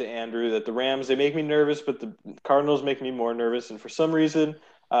similarly to Andrew that the Rams, they make me nervous, but the Cardinals make me more nervous. And for some reason,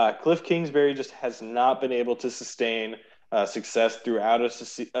 Cliff Kingsbury just has not been able to sustain success throughout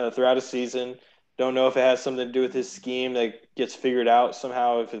a season. Don't know if it has something to do with his scheme that gets figured out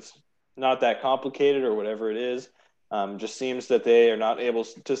somehow, if it's not that complicated or whatever it is. Just seems that they are not able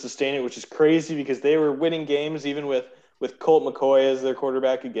to sustain it, which is crazy because they were winning games even with Colt McCoy as their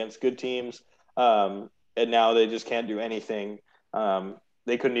quarterback against good teams. And now they just can't do anything.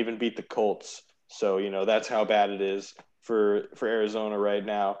 They couldn't even beat the Colts. So, you know, that's how bad it is for Arizona right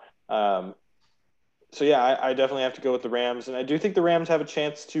now. So, yeah, I definitely have to go with the Rams. And I do think the Rams have a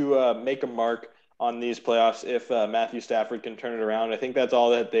chance to make a mark on these playoffs if Matthew Stafford can turn it around. I think that's all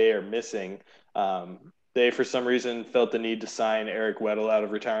that they are missing. They, for some reason, felt the need to sign Eric Weddle out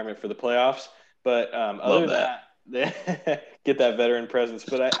of retirement for the playoffs. But other than that, they get that veteran presence.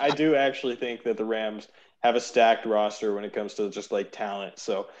 But I do actually think that the Rams have a stacked roster when it comes to just like talent.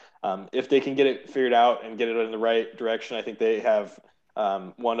 So if they can get it figured out and get it in the right direction, I think they have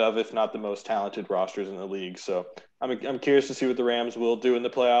one of, if not the most talented rosters in the league. So I'm curious to see what the Rams will do in the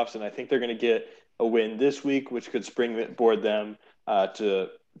playoffs. And I think they're going to get a win this week, which could springboard them to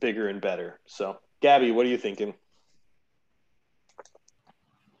bigger and better. So, Gabby, what are you thinking?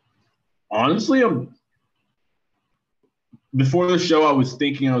 Honestly, before the show, I was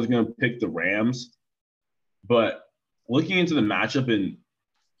thinking I was going to pick the Rams. But looking into the matchup and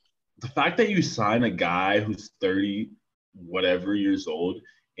the fact that you sign a guy who's 30 whatever years old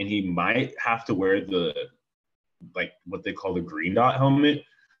and he might have to wear the like what they call the green dot helmet,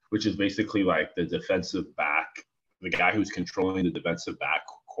 which is basically like the defensive back, the guy who's controlling the defensive back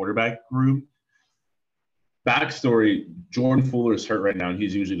quarterback room. Backstory, Jordan Fuller is hurt right now, and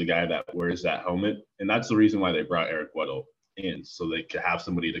he's usually the guy that wears that helmet. And that's the reason why they brought Eric Weddle in, so they could have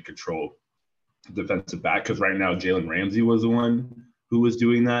somebody to control defensive back, because right now Jalen Ramsey was the one who was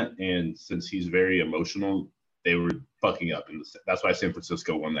doing that, and since he's very emotional, they were fucking up. That's why San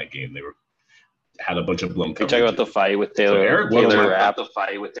Francisco won that game. They had a bunch of blown coverage. You talk about the fight with Taylor Rapp.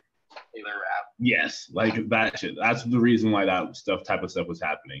 Yes, like that shit. That's the reason why that type of stuff was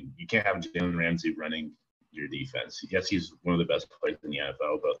happening. You can't have Jalen Ramsey running your defense. Yes, he's one of the best players in the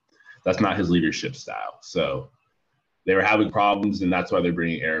NFL, but that's not his leadership style. So they were having problems, and that's why they're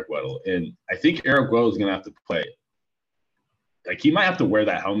bringing Eric Weddle. And I think Eric Weddle is going to have to play. Like, he might have to wear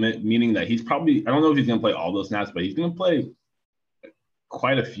that helmet, meaning that he's probably – I don't know if he's going to play all those snaps, but he's going to play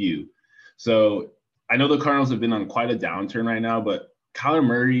quite a few. So I know the Cardinals have been on quite a downturn right now, but Kyler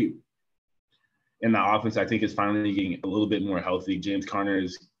Murray in the offense, I think, is finally getting a little bit more healthy. James Conner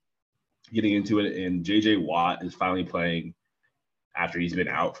is getting into it, and J.J. Watt is finally playing after he's been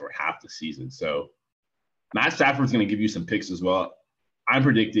out for half the season. So Matt Stafford's going to give you some picks as well. I'm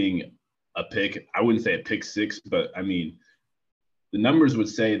predicting a pick. I wouldn't say a pick six, but, I mean, the numbers would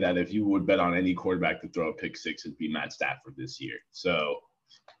say that if you would bet on any quarterback to throw a pick six, it'd be Matt Stafford this year. So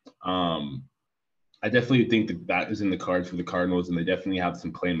I definitely think that is in the cards for the Cardinals, and they definitely have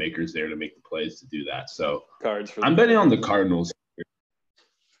some playmakers there to make the plays to do that. So I'm betting on the Cardinals here.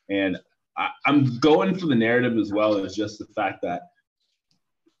 And I'm going for the narrative as well as just the fact that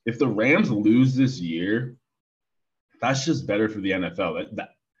if the Rams lose this year, that's just better for the NFL.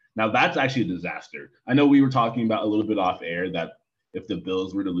 Now, that's actually a disaster. I know we were talking about a little bit off air that if the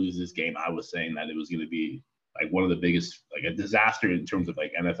Bills were to lose this game, I was saying that it was going to be like one of the biggest, like a disaster in terms of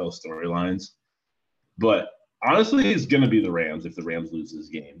like NFL storylines. But honestly, it's going to be the Rams if the Rams lose this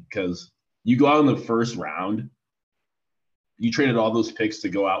game, because you go out in the first round, you traded all those picks to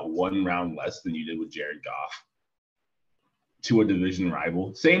go out one round less than you did with Jared Goff. to a division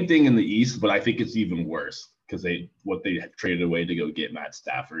rival. Same thing in the East, but I think it's even worse because they traded away to go get Matt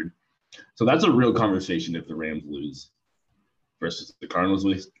Stafford. So that's a real conversation if the Rams lose versus the Cardinals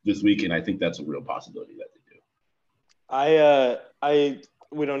this week, and I think that's a real possibility that they do.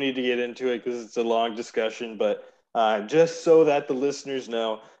 We don't need to get into it because it's a long discussion, but just so that the listeners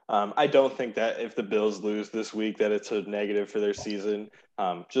know, I don't think that if the Bills lose this week that it's a negative for their season.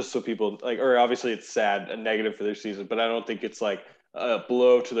 Just so people or obviously it's sad, a negative for their season, but I don't think it's like a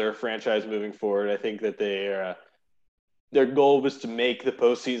blow to their franchise moving forward. I think that their goal was to make the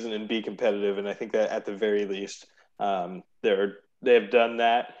postseason and be competitive, and I think that at the very least, they have done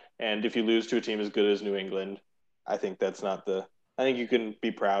that. And if you lose to a team as good as New England, I think that's not the. I think you can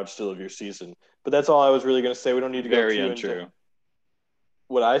be proud still of your season. But that's all I was really going to say. We don't need to go too untrue.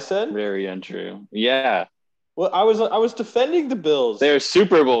 What I said? Very untrue. Yeah. Well, I was defending the Bills. They're a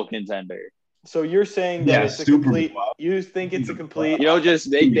Super Bowl contender. So you're saying that it's a complete – you think it's a complete – You don't just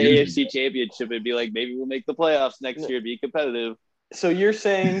make the AFC Championship and be like, maybe we'll make the playoffs next year, be competitive. So you're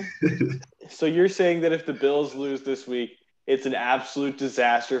saying that if the Bills lose this week, it's an absolute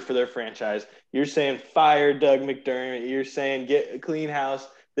disaster for their franchise. You're saying fire Doug McDermott. You're saying get a clean house.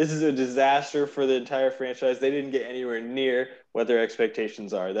 This is a disaster for the entire franchise. They didn't get anywhere near what their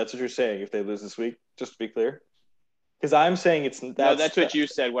expectations are. That's what you're saying if they lose this week, just to be clear. Because I'm saying that's what you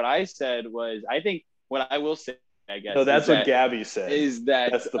said. What I said was, I think what I will say, I guess. No, that's what Gabby said. Is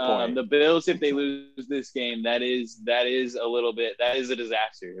that that's the point. The Bills, if they lose this game, that is a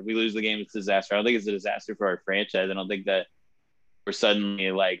disaster. If we lose the game, it's a disaster. I don't think it's a disaster for our franchise. I don't think that we're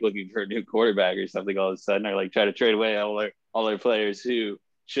suddenly looking for a new quarterback or something all of a sudden, or try to trade away all our players who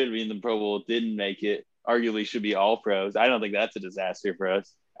should be in the Pro Bowl, didn't make it, arguably should be all pros. I don't think that's a disaster for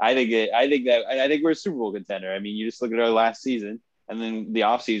us. I think we're a Super Bowl contender. I mean, you just look at our last season and then the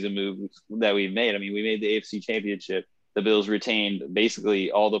offseason moves that we've made. I mean, we made the AFC Championship. The Bills retained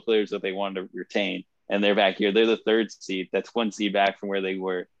basically all the players that they wanted to retain, and they're back here. They're the third seed. That's one seed back from where they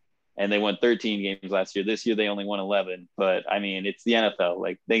were, and they won 13 games last year. This year they only won 11. But I mean, it's the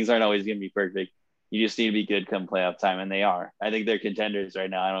NFL. Things aren't always going to be perfect. You just need to be good come playoff time, and they are. I think they're contenders right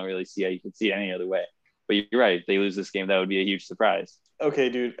now. I don't really see how you can see it any other way. But you're right. If they lose this game, that would be a huge surprise. Okay,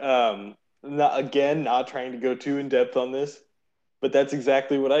 dude. Not trying to go too in depth on this, but that's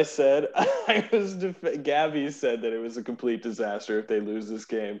exactly what I said. Gabby said that it was a complete disaster if they lose this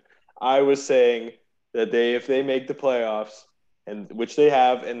game. I was saying that if they make the playoffs, and which they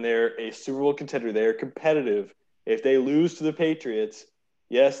have, and they're a Super Bowl contender, they are competitive. If they lose to the Patriots,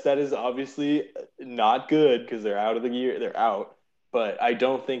 yes, that is obviously not good because they're out of the year. They're out. But I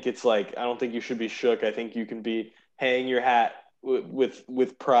don't think I don't think you should be shook. I think you can be hang your hat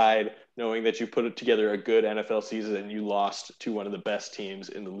with pride, knowing that you put together a good NFL season and you lost to one of the best teams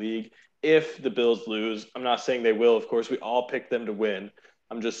in the league. If the Bills lose, I'm not saying they will. Of course, we all pick them to win.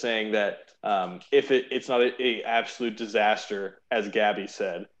 I'm just saying that if it's not a absolute disaster, as Gabby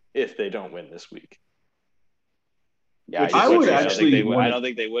said, if they don't win this week. Yeah, I don't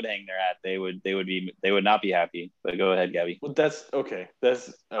think they would hang their hat. They would not be happy. But go ahead, Gabby. Well, that's okay.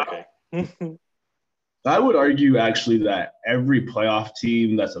 That's okay. I would argue actually that every playoff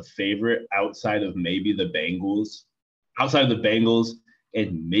team that's a favorite outside of maybe the Bengals,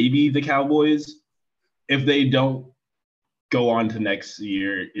 and maybe the Cowboys, if they don't go on to next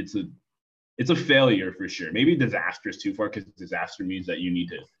year, it's a failure for sure. Maybe disaster is too far because disaster means that you need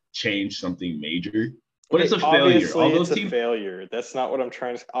to change something major. But it's a failure. It's a failure. That's not what I'm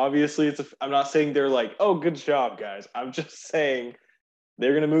trying to. Obviously, I'm not saying they're like, oh, good job, guys. I'm just saying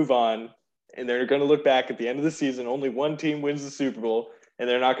they're going to move on, and they're going to look back at the end of the season. Only one team wins the Super Bowl, and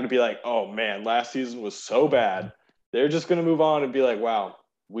they're not going to be like, oh man, last season was so bad. They're just going to move on and be like, wow,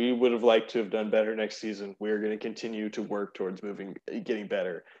 we would have liked to have done better next season. We're going to continue to work towards getting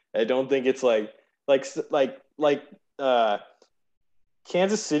better. I don't think it's like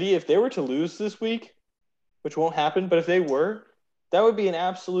Kansas City. If they were to lose this week, which won't happen, but if they were, that would be an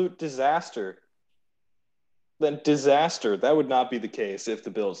absolute disaster. That would not be the case if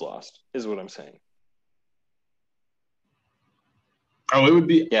the Bills lost, is what I'm saying. Oh, it would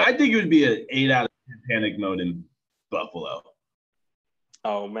be – yeah. I think it would be an 8 out of 10 panic mode in Buffalo.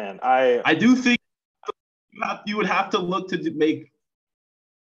 Oh, man. I do think you would have to look to make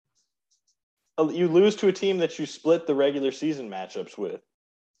 – you lose to a team that you split the regular season matchups with.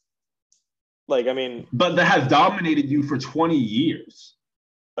 But that has dominated you for 20 years.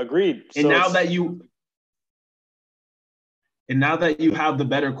 Agreed. And now that you have the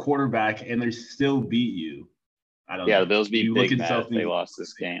better quarterback and they still beat you. I don't know. Yeah, the Bills beat big mad if they lost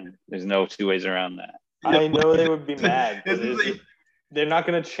this game. There's no two ways around that. I know they would be mad. they're not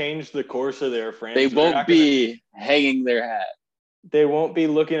going to change the course of their They franchise. won't be hanging their hat. They won't be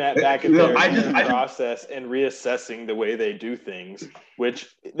looking back at No, their I just- process and reassessing the way they do things, which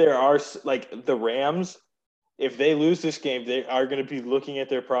there are, like the Rams, if they lose this game, they are going to be looking at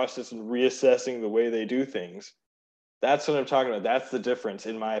their process and reassessing the way they do things. That's what I'm talking about. That's the difference,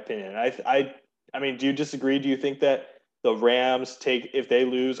 in my opinion. I mean, do you disagree? Do you think that the Rams if they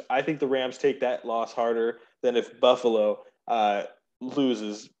lose, I think the Rams take that loss harder than if Buffalo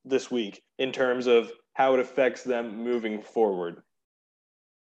loses this week in terms of how it affects them moving forward?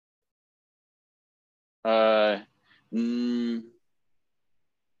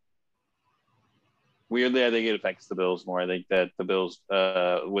 Weirdly, I think it affects the Bills more. I think that the Bills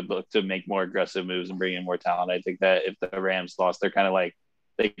would look to make more aggressive moves and bring in more talent. I think that if the Rams lost, they kind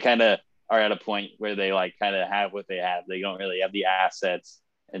of are at a point where they like kind of have what they have. They don't really have the assets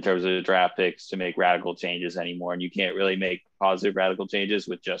in terms of draft picks to make radical changes anymore. And you can't really make positive radical changes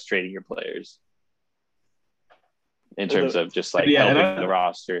with just trading your players in terms of just like helping the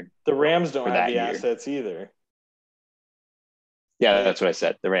roster. The Rams don't have the assets either. Yeah, that's what I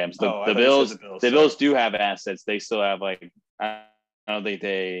said. The Rams, the Bills do have assets. They still have like, I don't think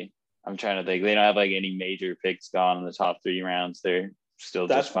I'm trying to think. They don't have like any major picks gone in the top 3 rounds. They're still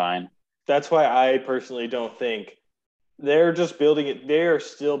just fine. That's why I personally don't think they're just building it. They are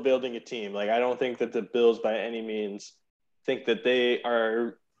still building a team. Like, I don't think that the Bills by any means think that they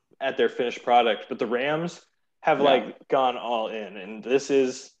are at their finished product, but the Rams have like gone all in, and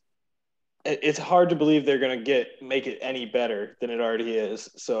it's hard to believe they're going to make it any better than it already is.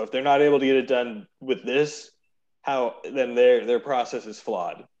 So if they're not able to get it done with this, then their process is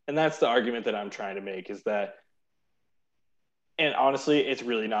flawed. And that's the argument that I'm trying to make, is that, and honestly, it's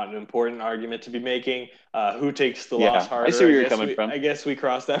really not an important argument to be making. Who takes the loss harder? I see where you're coming from. I guess we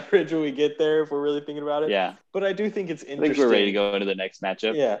cross that bridge when we get there if we're really thinking about it. Yeah. But I do think it's interesting. I think we're ready to go into the next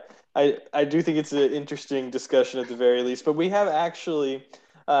matchup. Yeah. I do think it's an interesting discussion at the very least. But we have actually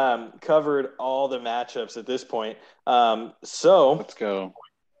covered all the matchups at this point. So let's go.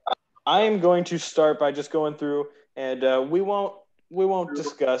 I am going to start by just going through, and we won't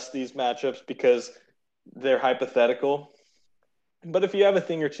discuss these matchups because they're hypothetical. But if you have a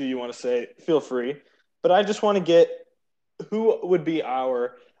thing or two you want to say, feel free. But I just want to get who would be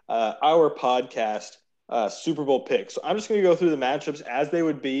our podcast Super Bowl picks. So I'm just going to go through the matchups as they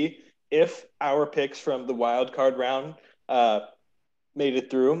would be if our picks from the wild card round made it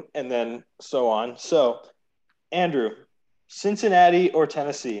through, and then so on. So, Andrew, Cincinnati or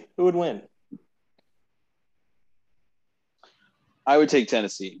Tennessee, who would win? I would take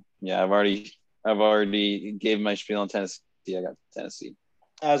Tennessee. Yeah, I've already gave my spiel on Tennessee. I got Tennessee.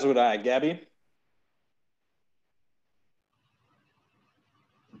 As would I. Gabby?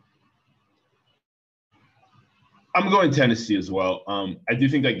 I'm going Tennessee as well. I do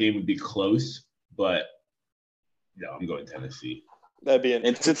think that game would be close, but yeah, I'm going Tennessee. That'd be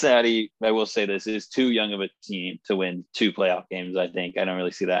in Cincinnati. I will say this is too young of a team to win 2 playoff games. I think I don't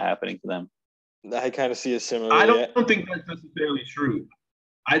really see that happening for them. I kind of see it similar. I don't think that's necessarily true.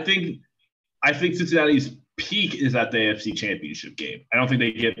 I think Cincinnati's peak is at the AFC Championship game. I don't think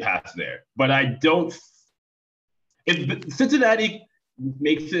they get past there. But I don't. If Cincinnati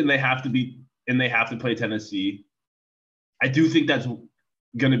makes it and they have to play Tennessee, I do think that's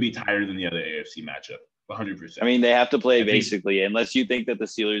going to be tighter than the other AFC matchup. 100%. I mean, they have to play basically, unless you think that the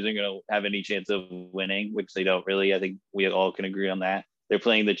Steelers are going to have any chance of winning, which they don't really. I think we all can agree on that. They're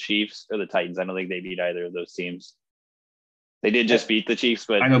playing the Chiefs or the Titans. I don't think they beat either of those teams. They did just beat the Chiefs,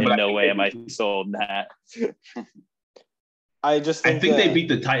 but in no way am I sold on that. I think they beat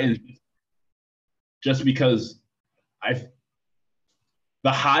the Titans just because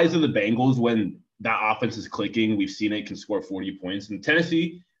the highs of the Bengals when that offense is clicking, we've seen it can score 40 points. And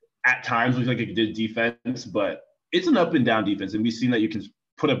Tennessee at times looks like a good defense, but it's an up and down defense, and we've seen that you can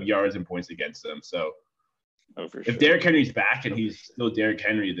put up yards and points against them. So if Derrick Henry's back and he's still Derrick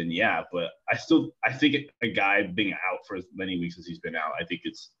Henry, then yeah. But I think a guy being out for as many weeks as he's been out, I think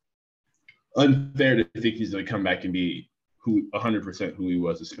it's unfair to think he's going to come back and be 100% who he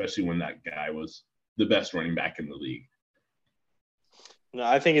was, especially when that guy was the best running back in the league. No,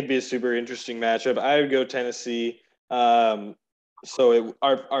 I think it'd be a super interesting matchup. I would go Tennessee. Our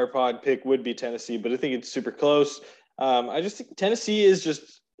pod pick would be Tennessee, but I think it's super close. I just think Tennessee is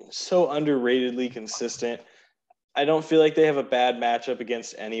just so underratedly consistent. I don't feel like they have a bad matchup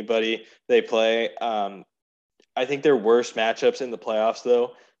against anybody they play. I think their worst matchups in the playoffs,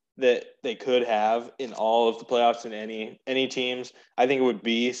 though, that they could have in all of the playoffs in any teams, I think it would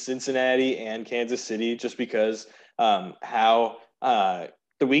be Cincinnati and Kansas City, just because the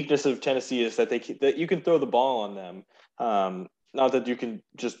weakness of Tennessee is that you can throw the ball on them. not that you can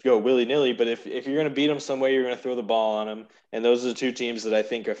just go willy-nilly, but if you're going to beat them some way, you're going to throw the ball on them. And those are the two teams that I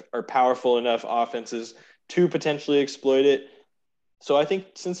think are powerful enough offenses to potentially exploit it. So I think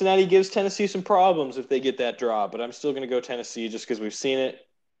Cincinnati gives Tennessee some problems if they get that draw, but I'm still going to go Tennessee just because we've seen it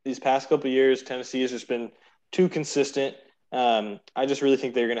these past couple of years. Tennessee has just been too consistent. I just really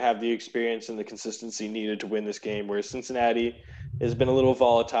think they're going to have the experience and the consistency needed to win this game, whereas Cincinnati has been a little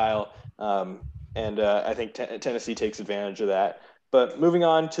volatile, and I think Tennessee takes advantage of that. But moving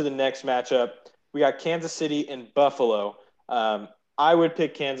on to the next matchup, we got Kansas City and Buffalo. I would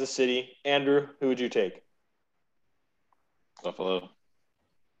pick Kansas City. Andrew, who would you take? Buffalo.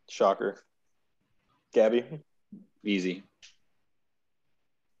 Shocker. Gabby? Easy.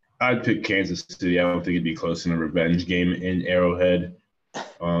 I'd pick Kansas City. I don't think it'd be close in a revenge game in Arrowhead.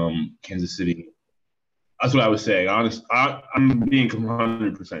 Kansas City. That's what I was saying. I'm being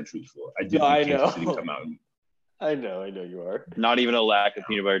 100% truthful. I do think Kansas City come out. I know you are. Not even a lack of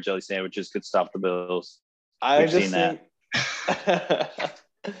peanut butter jelly sandwiches could stop the Bills. We've seen that.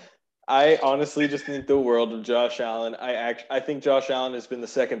 I honestly just think the world of Josh Allen. I think Josh Allen has been the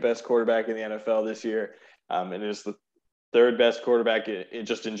second best quarterback in the NFL this year, and is the third best quarterback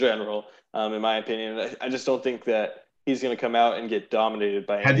just in general, in my opinion. I just don't think that he's going to come out and get dominated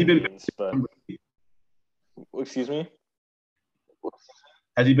by any means. But excuse me?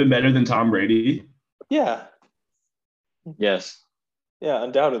 Has he been better than Tom Brady? Yeah. Yes. Yeah,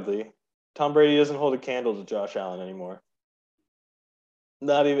 undoubtedly. Tom Brady doesn't hold a candle to Josh Allen anymore.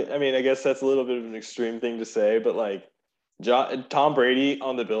 Not even – I mean, I guess that's a little bit of an extreme thing to say, but, like, Tom Brady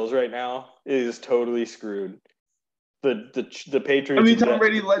on the Bills right now is totally screwed. The Patriots – I mean, Tom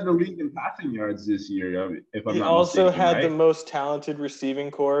Brady led the league in passing yards this year, if I'm not mistaken. He also had the most talented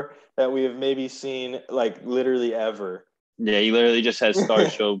receiving core that we have maybe seen, like, literally ever. Yeah, he literally just has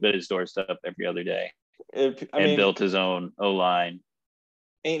stars show up at his doorstep every other day. Built his own O-line.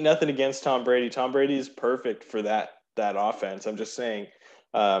 Ain't nothing against Tom Brady. Tom Brady is perfect for that offense. I'm just saying.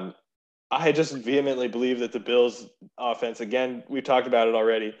 I just vehemently believe that the Bills' offense, again, we talked about it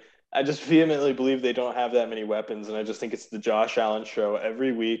already. I just vehemently believe they don't have that many weapons, and I just think it's the Josh Allen show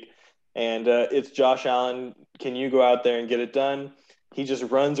every week. And it's Josh Allen. Can you go out there and get it done? He just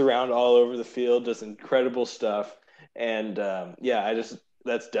runs around all over the field, does incredible stuff. And,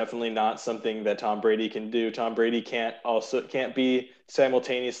 that's definitely not something that Tom Brady can do. Tom Brady can't be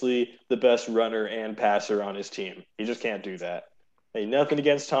simultaneously the best runner and passer on his team. He just can't do that. Hey, nothing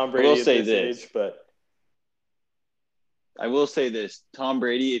against Tom Brady at this age, but I will say this: Tom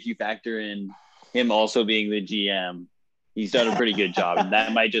Brady, if you factor in him also being the GM, he's done a pretty good job, and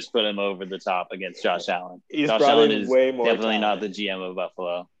that might just put him over the top against Josh Allen. Josh Allen is way more definitely talent. Not the GM of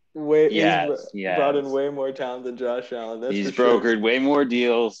Buffalo. He's brought in way more talent than Josh Allen. He's brokered way more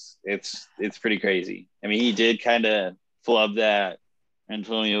deals. It's pretty crazy. I mean, he did kind of flub that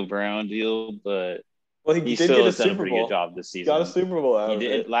Antonio Brown deal, but he still has done a pretty good job this season. Got a Super Bowl out of it. He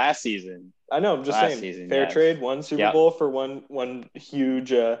did last season. I know. I'm just saying. Fair trade, one Super Bowl for one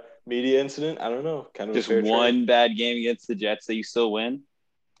huge media incident. I don't know. Kind of just one bad game against the Jets that you still win.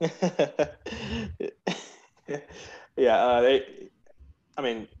 Yeah.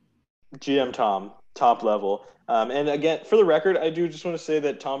 GM Tom, top level. And again, for the record, I do just want to say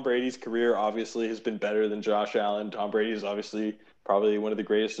that Tom Brady's career obviously has been better than Josh Allen. Tom Brady is obviously probably one of the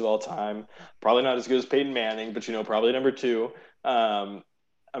greatest of all time. Probably not as good as Peyton Manning, but, probably number two.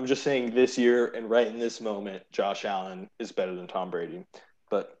 I'm just saying this year and right in this moment, Josh Allen is better than Tom Brady.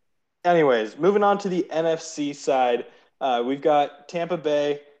 But anyways, moving on to the NFC side, we've got Tampa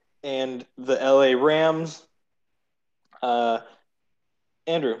Bay and the LA Rams.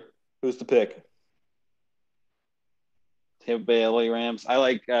 Andrew, who's the pick? Tampa Bay, LA Rams. I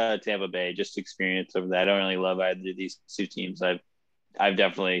like Tampa Bay, just experience over that. I don't really love either of these two teams. I've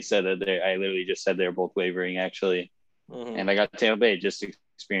definitely said that I literally just said they're both wavering, actually. Mm-hmm. And I got Tampa Bay, just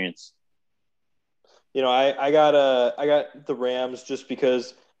experience. I got the Rams just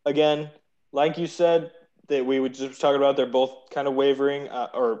because, again, like you said, that we would just talk about, they're both kind of wavering,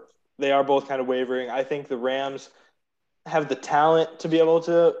 or they are both kind of wavering. I think the Rams have the talent to be able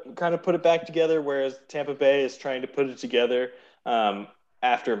to kind of put it back together, whereas Tampa Bay is trying to put it together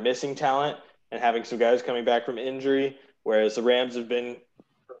after missing talent and having some guys coming back from injury, whereas the Rams have been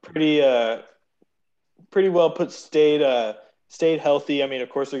pretty well stayed healthy. I mean, of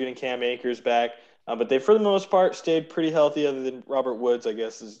course, they're getting Cam Akers back, but they, for the most part, stayed pretty healthy, other than Robert Woods, I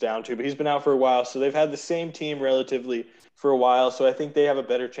guess, is down to. But he's been out for a while, so they've had the same team relatively for a while. So I think they have a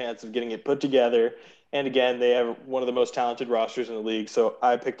better chance of getting it put together. And again, they have one of the most talented rosters in the league. So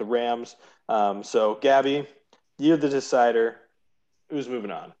I picked the Rams. So, Gabby, you're the decider. Who's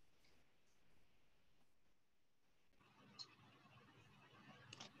moving on?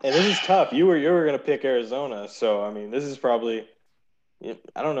 And this is tough. You were going to pick Arizona, so I mean, this is probably.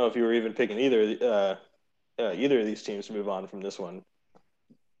 I don't know if you were even picking either of these teams to move on from this one.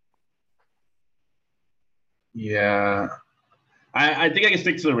 Yeah, I think I can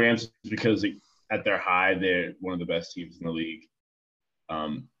stick to the Rams because at their high, they're one of the best teams in the league.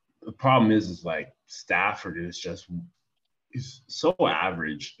 The problem is like Stafford he's so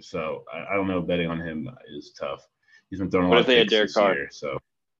average. So I don't know. Betting on him is tough. He's been throwing a What lot if of they had picks Derek this Carr? year. So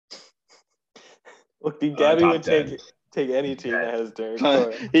Look, Gabby top would 10. take any team that has Derek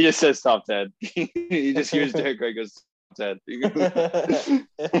Carr. He just says top 10. He just hears Derek Carr goes top 10.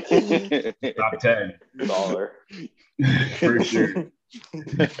 Top 10 Baller. for sure.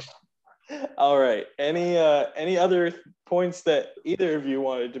 All right. Any other points that either of you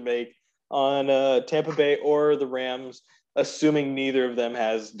wanted to make on Tampa Bay or the Rams, assuming neither of them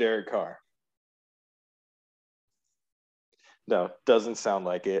has Derek Carr? No, doesn't sound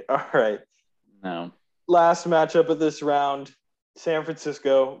like it. All right. No. Last matchup of this round, San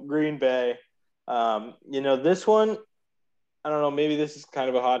Francisco, Green Bay. This one, I don't know, maybe this is kind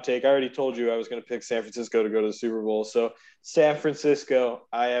of a hot take. I already told you I was going to pick San Francisco to go to the Super Bowl. So San Francisco,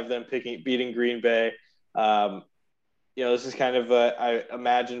 I have them beating Green Bay. This is kind of, I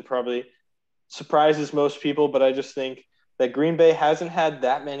imagine, probably surprises most people, but I just think that Green Bay hasn't had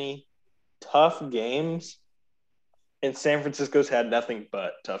that many tough games, and San Francisco's had nothing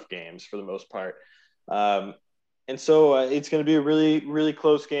but tough games for the most part. And so it's going to be a really, really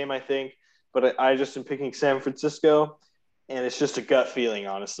close game, I think. But I just am picking San Francisco, and it's just a gut feeling,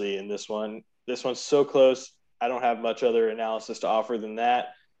 honestly, in this one. This one's so close. I don't have much other analysis to offer than that.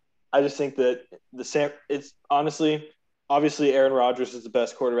 I just think that it's honestly, obviously, Aaron Rodgers is the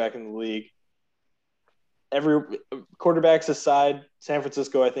best quarterback in the league. Every quarterbacks aside, San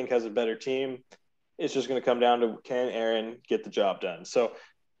Francisco, I think, has a better team. It's just going to come down to can Aaron get the job done. So,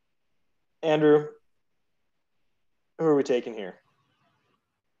 Andrew, who are we taking here?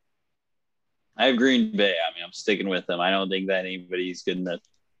 I have Green Bay. I mean, I'm sticking with them. I don't think that anybody's good enough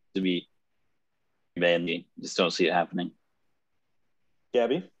to beat Green Bay. Just don't see it happening.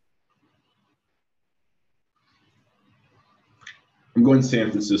 Gabby? I'm going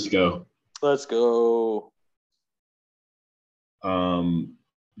San Francisco. Let's go.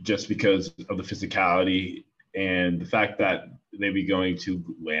 Just because of the physicality and the fact that they'd be going to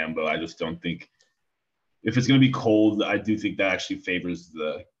Lambeau. I just don't think if it's going to be cold, I do think that actually favors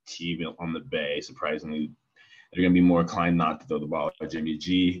the team on the Bay. Surprisingly, they're going to be more inclined not to throw the ball at Jimmy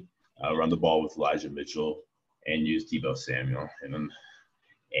G, run the ball with Elijah Mitchell, and use Deebo Samuel in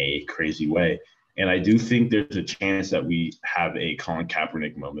a crazy way. And I do think there's a chance that we have a Colin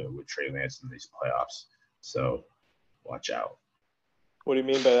Kaepernick moment with Trey Lance in these playoffs. So watch out. What do you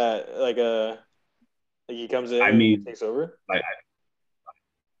mean by that? Like he comes in and takes over?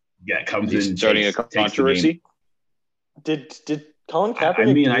 Comes He's in starting a controversy. Did Colin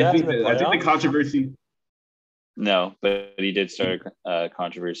Kaepernick? I think the controversy. No, but he did start a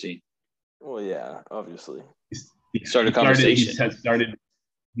controversy. Well, yeah, obviously. He started a conversation.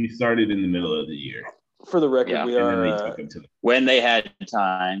 He started in the middle of the year. For the record, we are. And then they took him to when they had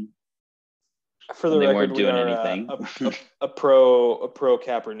time. For the record, weren't doing anything. A pro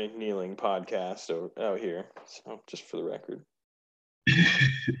Kaepernick kneeling podcast out here. So just for the record.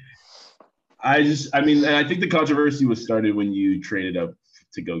 I think the controversy was started when you traded up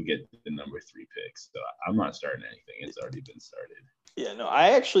to go get the number 3 picks. So I'm not starting anything. It's already been started. Yeah, no,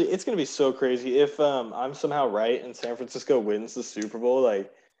 it's going to be so crazy. If I'm somehow right and San Francisco wins the Super Bowl, like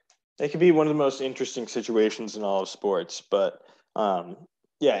it could be one of the most interesting situations in all of sports. But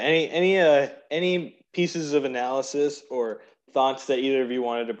yeah, any pieces of analysis or thoughts that either of you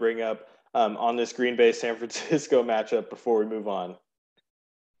wanted to bring up on this Green Bay San Francisco matchup before we move on?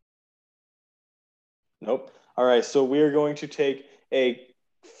 Nope. All right, so we are going to take a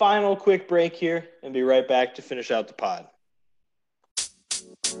final quick break here and be right back to finish out the pod.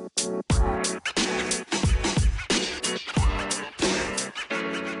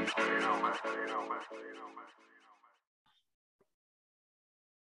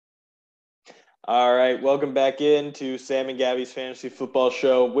 All right, welcome back into Sam and Gabby's Fantasy Football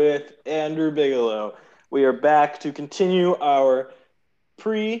Show with Andrew Bigelow. We are back to continue our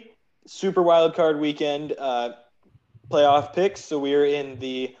pre-Super Wildcard Weekend playoff picks. So we are in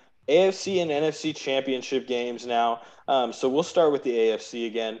the AFC and NFC Championship games now. So we'll start with the AFC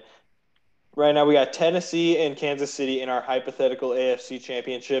again. Right now we got Tennessee and Kansas City in our hypothetical AFC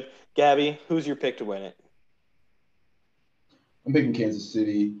Championship. Gabby, who's your pick to win it? I'm picking Kansas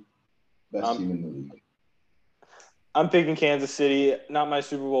City. Best team in the league. I'm picking Kansas City. Not my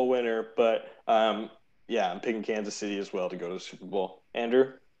Super Bowl winner, but I'm picking Kansas City as well to go to the Super Bowl.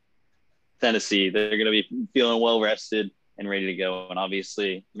 Andrew? Tennessee. They're going to be feeling well rested and ready to go. And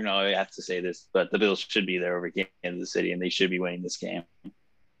obviously, I have to say this, but the Bills should be there over Kansas City, and they should be winning this game.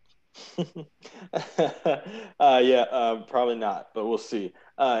 Probably not, but we'll see.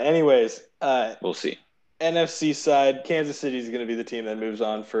 Anyways, we'll see. NFC side, Kansas City is going to be the team that moves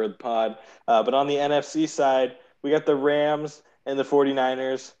on for the pod. But on the NFC side, we got the Rams and the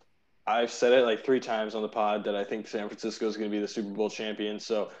 49ers. I've said it like 3 times on the pod that I think San Francisco is going to be the Super Bowl champion.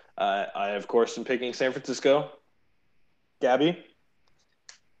 So I, of course, am picking San Francisco. Gabby?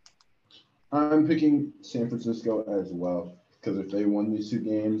 I'm picking San Francisco as well, because if they won these 2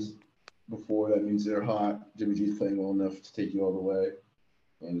 games before, that means they're hot. Jimmy G's playing well enough to take you all the way,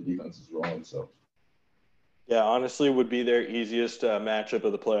 and the defense is rolling. So, yeah, honestly, would be their easiest matchup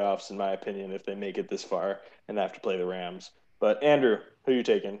of the playoffs, in my opinion, if they make it this far and have to play the Rams. But Andrew, who are you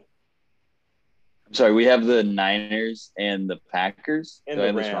taking? I'm sorry, we have the Niners and the Packers. And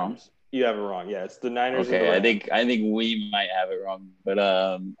the Rams. You have it wrong. Yeah, it's the Niners. Okay, and the Rams. I think we might have it wrong, but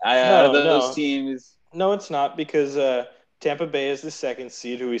those teams. No, it's not, because Tampa Bay is the 2nd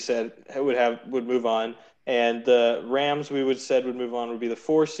seed, who we said would move on, and the Rams we said would move on would be the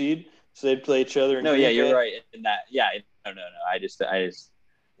 4 seed, so they'd play each other. You're right in that. Yeah, no.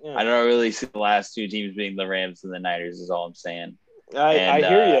 I don't really see the last 2 teams being the Rams and the Niners. Is all I'm saying. I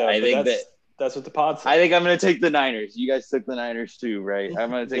hear you. I think that's what the pod said. I think I'm going to take the Niners. You guys took the Niners too, right? I'm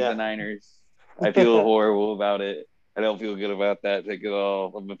going to take the Niners. I feel horrible about it. I don't feel good about that pick at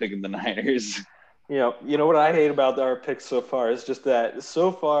all. I'm picking the Niners. You know what I hate about our picks so far is just that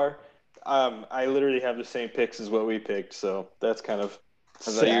so far, I literally have the same picks as what we picked. So that's kind of.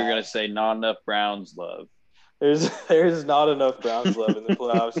 I thought you were going to say not enough Browns love. There's not enough Browns love in the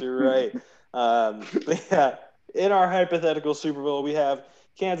playoffs. You're right. But yeah, in our hypothetical Super Bowl, we have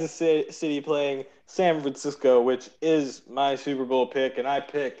Kansas City playing San Francisco, which is my Super Bowl pick, and I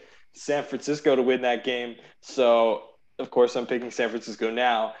pick San Francisco to win that game. So, of course, I'm picking San Francisco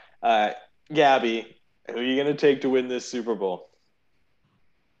now. Gabby, who are you going to take to win this Super Bowl?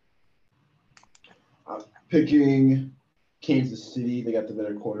 I'm picking Kansas City. They got the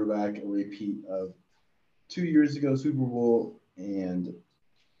better quarterback, a repeat of 2 years ago Super Bowl, and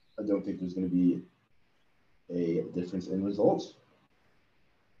I don't think there's going to be a difference in results.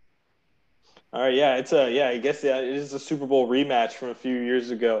 All right, yeah, it is a Super Bowl rematch from a few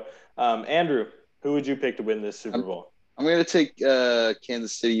years ago. Andrew, who would you pick to win this Super Bowl? I'm going to take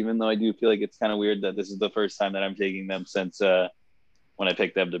Kansas City, even though I do feel like it's kind of weird that this is the first time that I'm taking them since when I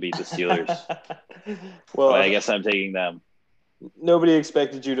picked them to beat the Steelers. Well, I guess I'm taking them. Nobody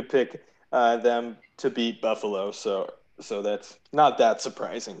expected you to pick them to beat Buffalo, so that's not that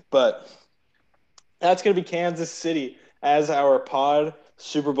surprising. But that's going to be Kansas City as our pod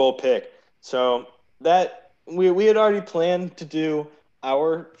Super Bowl pick. So that we had already planned to do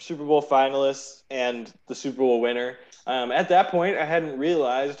our Super Bowl finalists and the Super Bowl winner. At that point, I hadn't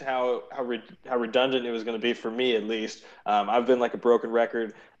realized how redundant it was going to be for me, at least. I've been like a broken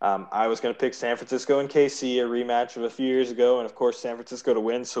record. I was going to pick San Francisco and KC, a rematch of a few years ago, and of course San Francisco to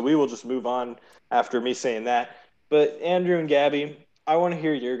win. So we will just move on after me saying that. But Andrew and Gabby, I want to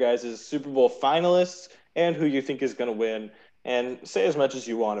hear your guys' Super Bowl finalists and who you think is going to win. And say as much as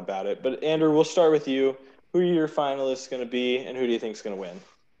you want about it. But, Andrew, we'll start with you. Who are your finalists going to be, and who do you think is going to win?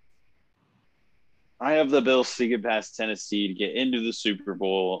 I have the Bills sneaking past Tennessee to get into the Super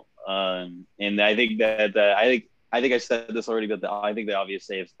Bowl. And I think that I think I said this already, but I think the obvious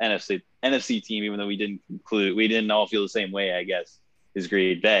NFC team, even though we didn't all feel the same way, I guess, is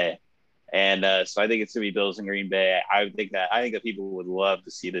Green Bay. And so I think it's going to be Bills and Green Bay. I think that people would love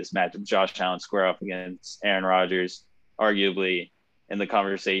to see this matchup. Josh Allen square off against Aaron Rodgers, arguably in the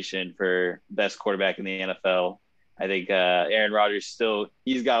conversation for best quarterback in the NFL. I think Aaron Rodgers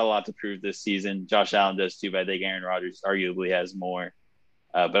he's got a lot to prove this season. Josh Allen does too, but I think Aaron Rodgers arguably has more.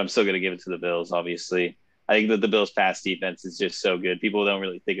 But I'm still going to give it to the Bills, obviously. I think that the Bills' pass defense is just so good. People don't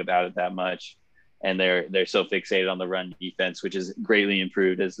really think about it that much. And they're so fixated on the run defense, which is greatly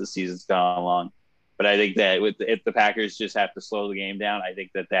improved as the season's gone along. But I think that if the Packers just have to slow the game down, I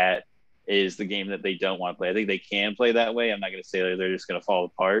think that is the game that they don't want to play. I think they can play that way. I'm not going to say that they're just going to fall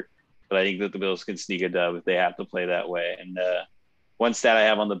apart, but I think that the Bills can sneak a dub if they have to play that way. And one stat I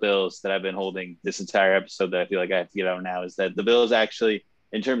have on the Bills that I've been holding this entire episode that I feel like I have to get out now is that the Bills actually,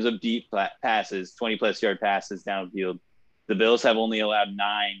 in terms of deep passes, 20-plus yard passes downfield, the Bills have only allowed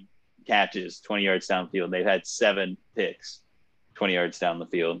 9 catches 20 yards downfield. They've had 7 picks 20 yards down the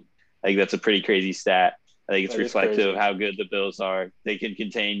field. I think that's a pretty crazy stat. I think it's reflective of how good the Bills are. They can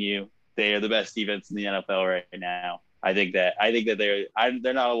contain you. They are the best defense in the NFL right now. I think that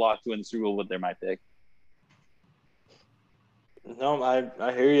they're not a lock to win the Super Bowl, but they're my pick. No,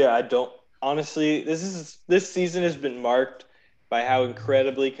 I hear you. I don't honestly, this season has been marked by how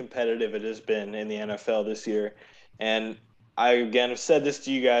incredibly competitive it has been in the NFL this year. And I again have said this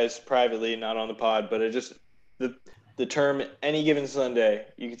to you guys privately, not on the pod, but it just the the term any given Sunday,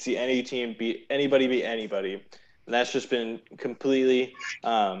 you can see any team beat anybody. And that's just been completely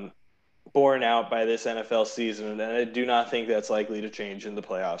borne out by this NFL season. And I do not think that's likely to change in the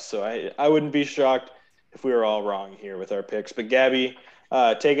playoffs. So I wouldn't be shocked if we were all wrong here with our picks. But Gabby,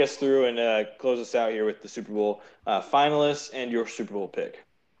 take us through and close us out here with the Super Bowl finalists and your Super Bowl pick.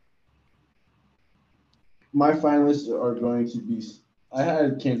 My finalists are going to be. I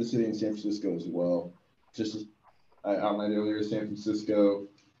had Kansas City and San Francisco as well. Just as I outlined earlier, San Francisco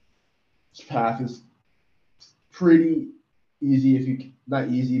path is pretty easy if you not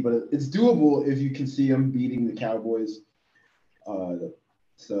easy, but it's doable if you can see them beating the Cowboys.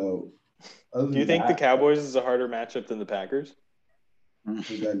 So, do you think the Cowboys is a harder matchup than the Packers?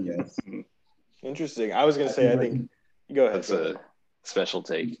 For them, yes. Interesting. I was going to say, I think. Go ahead. That's a special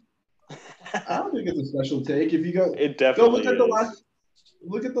take. I don't think it's a special take. If you go, it definitely go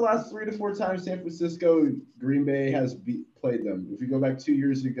look at the last 3 to 4 times San Francisco, Green Bay has played them. If you go back 2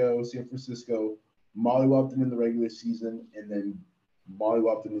 years ago, San Francisco mollywopped them in the regular season and then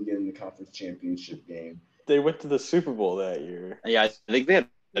mollywopped them again in the conference championship game. They went to the Super Bowl that year. Yeah, I think they had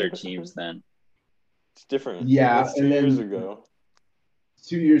better teams then. It's different. Yeah, That's 2 years ago.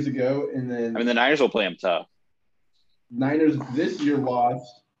 2 years ago, and then the Niners will play them tough. Niners this year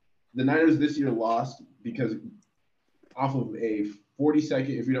lost. The Niners this year lost because off of a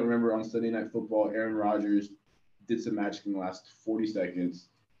 40-second, if you don't remember, on Sunday Night Football, Aaron Rodgers did some magic in the last 40 seconds.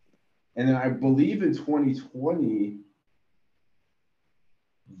 And then I believe in 2020,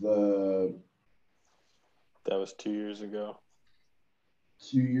 that was 2 years ago.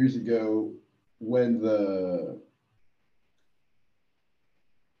 2 years ago, when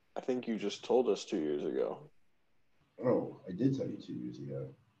I think you just told us 2 years ago. Oh, I did tell you 2 years ago.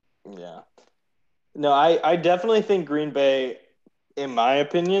 Yeah. No, I definitely think Green Bay, in my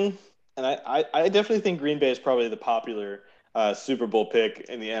opinion, and I definitely think Green Bay is probably the popular Super Bowl pick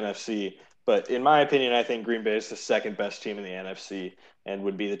in the NFC. But in my opinion, I think Green Bay is the second best team in the NFC and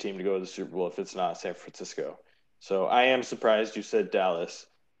would be the team to go to the Super Bowl if it's not San Francisco. So I am surprised you said Dallas,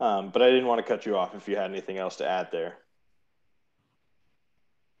 but I didn't want to cut you off if you had anything else to add there.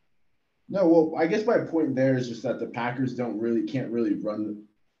 No, well, I guess my point there is just that the Packers can't really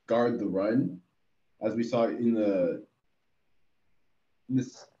guard the run, as we saw in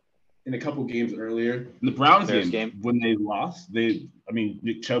a couple games earlier. In the Browns game when they lost,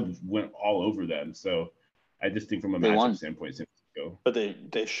 Nick Chubb went all over them. So I just think from a matchup standpoint, San Francisco. But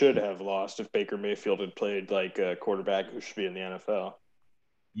they should have lost if Baker Mayfield had played like a quarterback who should be in the NFL.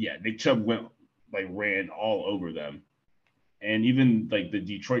 Yeah, Nick Chubb ran all over them. And even like the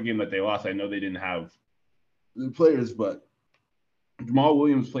Detroit game that they lost, I know they didn't have the players, but Jamal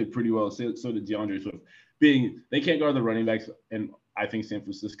Williams played pretty well. So did DeAndre Swift. They can't guard the running backs, and I think San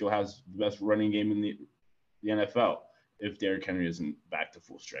Francisco has the best running game in the NFL if Derrick Henry isn't back to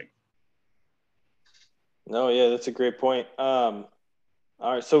full strength. No, yeah, that's a great point. All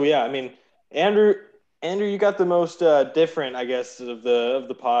right, so yeah, Andrew, you got the most different, I guess, of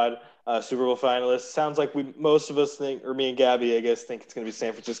the pod. Super Bowl finalists. Sounds like most of us think, or me and Gabby, I guess, think it's going to be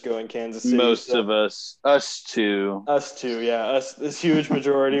San Francisco and Kansas City. Most of us too, yeah, this huge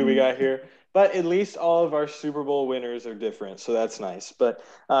majority we got here. But at least all of our Super Bowl winners are different, so that's nice. But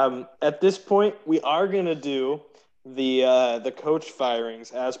at this point, we are going to do the coach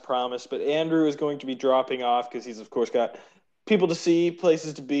firings as promised. But Andrew is going to be dropping off because he's, of course, got people to see,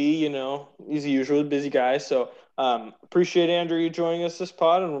 places to be. He's a usually busy guy, so. Appreciate Andrew you joining us this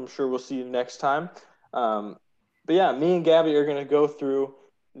pod, and I'm sure we'll see you next time. But yeah, me and Gabby are going to go through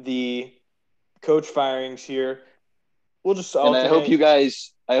the coach firings here. We'll just and I hope you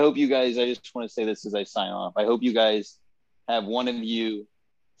guys. I just want to say this as I sign off. I hope you guys have one of you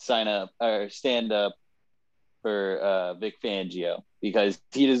sign up or stand up for Vic Fangio because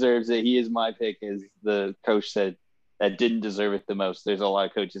he deserves it. He is my pick, as the coach said, that didn't deserve it the most. There's a lot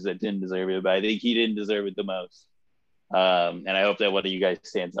of coaches that didn't deserve it, but I think he didn't deserve it the most. And I hope that one of you guys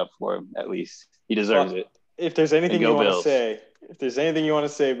stands up for him, at least. He deserves it. If there's anything you want to say,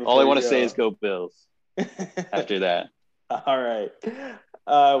 before all I want to say is go Bills after that. All right.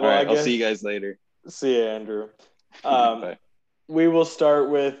 All right, I'll see you guys later. See you, Andrew. Bye. We will start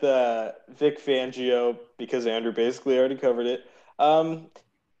with Vic Fangio because Andrew basically already covered it.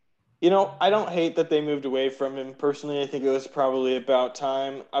 I don't hate that they moved away from him. Personally, I think it was probably about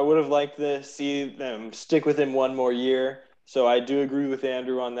time. I would have liked to see them stick with him one more year. So I do agree with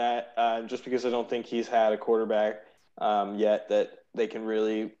Andrew on that, just because I don't think he's had a quarterback yet that they can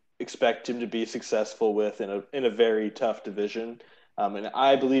really expect him to be successful with in a very tough division. And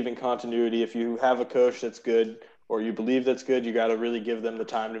I believe in continuity. If you have a coach that's good or you believe that's good, you got to really give them the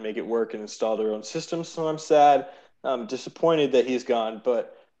time to make it work and install their own system. So I'm sad, disappointed that he's gone.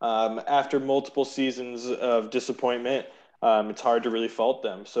 But after multiple seasons of disappointment, it's hard to really fault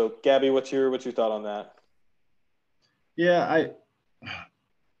them. So, Gabby, what's your thought on that? Yeah,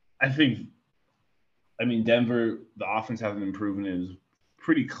 I think, I mean, Denver, the offense hasn't improved. It was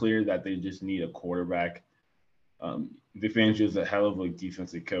pretty clear that they just need a quarterback. Vic Fangio is a hell of a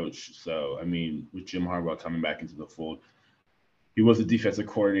defensive coach. So, I mean, with Jim Harbaugh coming back into the fold, he was a defensive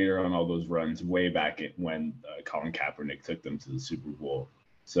coordinator on all those runs way back when Colin Kaepernick took them to the Super Bowl.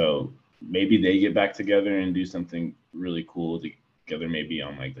 So maybe they get back together and do something really cool together, maybe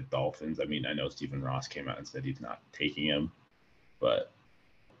on like the Dolphins. I mean, I know Stephen Ross came out and said he's not taking him, but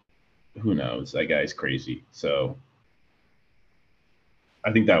who knows? That guy's crazy. So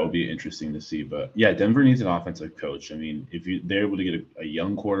I think that would be interesting to see. But yeah, Denver needs an offensive coach. I mean, if they're able to get a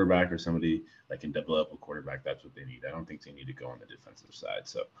young quarterback or somebody that can develop a quarterback, that's what they need. I don't think they need to go on the defensive side.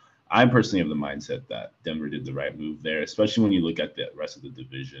 So I'm personally of the mindset that Denver did the right move there, especially when you look at the rest of the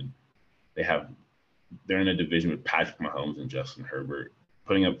division. They're in a division with Patrick Mahomes and Justin Herbert.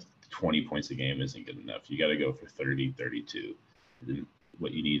 Putting up 20 points a game isn't good enough. You got to go for 30, 32. And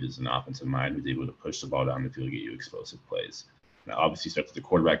what you need is an offensive mind who's able to push the ball down the field, get you explosive plays. Now, obviously, starts with the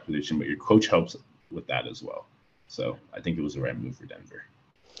quarterback position, but your coach helps with that as well. So I think it was the right move for Denver.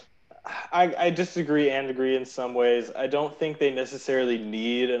 I disagree and agree in some ways. I don't think they necessarily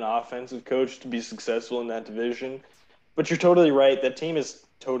need an offensive coach to be successful in that division. But you're totally right. That team has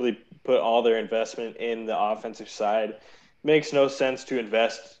totally put all their investment in the offensive side. Makes no sense to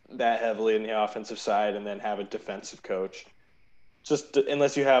invest that heavily in the offensive side and then have a defensive coach. Just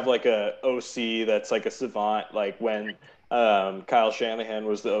unless you have like a OC that's like a savant, like when Kyle Shanahan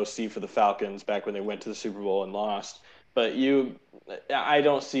was the OC for the Falcons back when they went to the Super Bowl and lost. But I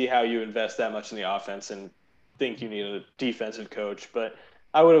don't see how you invest that much in the offense and think you need a defensive coach. But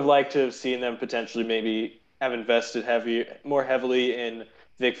I would have liked to have seen them potentially maybe have invested more heavily in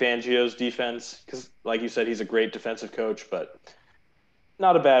Vic Fangio's defense because, like you said, he's a great defensive coach, but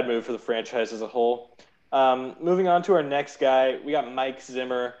not a bad move for the franchise as a whole. Moving on to our next guy, we got Mike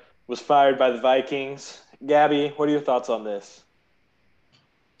Zimmer, was fired by the Vikings. Gabby, what are your thoughts on this?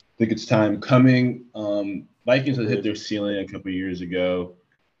 I think it's time coming. Vikings had hit their ceiling a couple of years ago.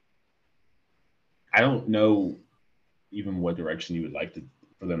 I don't know even what direction you would like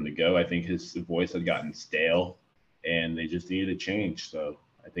for them to go. I think his voice had gotten stale, and they just needed a change. So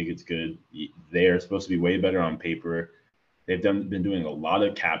I think it's good. They're supposed to be way better on paper. They've been doing a lot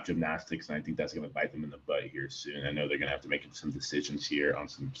of cap gymnastics, and I think that's going to bite them in the butt here soon. I know they're going to have to make some decisions here on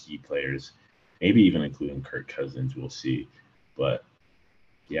some key players, maybe even including Kirk Cousins. We'll see. But,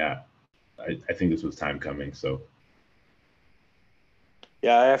 yeah, I think this was time coming. So,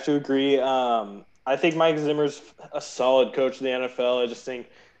 yeah, I have to agree. I think Mike Zimmer's a solid coach in the NFL. I just think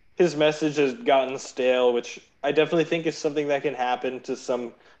his message has gotten stale, which I definitely think is something that can happen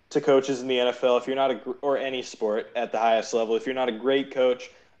to coaches in the NFL. If you're not or any sport at the highest level, if you're not a great coach,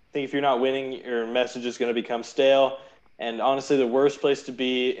 I think if you're not winning, your message is going to become stale. And honestly, the worst place to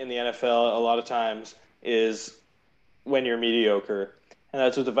be in the NFL a lot of times is when you're mediocre. And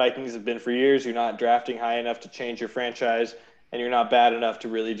that's what the Vikings have been for years. You're not drafting high enough to change your franchise, and you're not bad enough to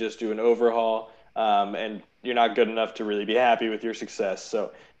really just do an overhaul, and you're not good enough to really be happy with your success.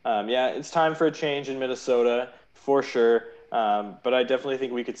 So, yeah, it's time for a change in Minnesota for sure. But I definitely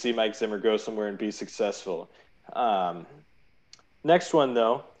think we could see Mike Zimmer go somewhere and be successful. Next one,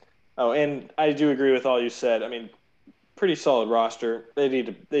 though. Oh, and I do agree with all you said. I mean, pretty solid roster.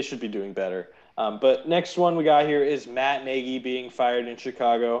 They should be doing better. But next one we got here is Matt Nagy being fired in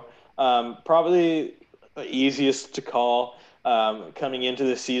Chicago. Probably the easiest to call coming into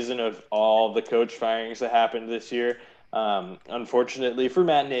the season of all the coach firings that happened this year. Unfortunately for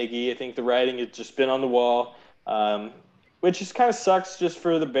Matt Nagy, I think the writing has just been on the wall, which just kind of sucks just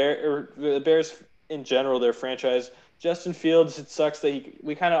for the Bears in general, their franchise. Justin Fields, it sucks that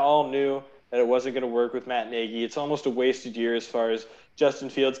we kind of all knew that it wasn't going to work with Matt Nagy. It's almost a wasted year as far as Justin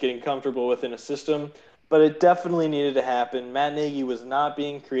Fields getting comfortable within a system, but it definitely needed to happen. Matt Nagy was not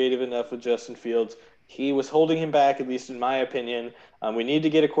being creative enough with Justin Fields. He was holding him back, at least in my opinion. We need to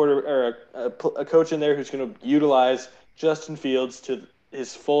get a coach in there who's going to utilize Justin Fields to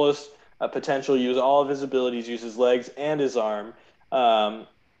his fullest potential, use all of his abilities, use his legs and his arm. And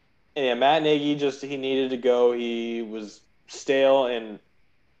yeah, Matt Nagy he needed to go. He was stale, and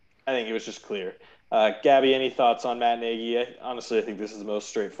I think it was just clear. Gabby, any thoughts on Matt Nagy? Honestly, I think this is the most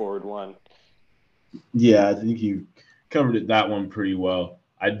straightforward one. Yeah, I think you covered that one pretty well.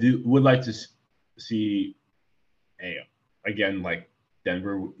 would like to see again, like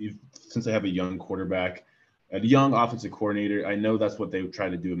Denver, since they have a young quarterback, a young offensive coordinator. I know that's what they tried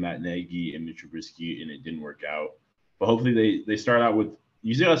to do with Matt Nagy and Mitch Trubisky, and it didn't work out. But hopefully they start out with –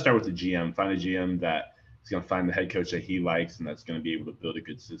 usually I'll start with the GM, find a GM that is going to find the head coach that he likes and that's going to be able to build a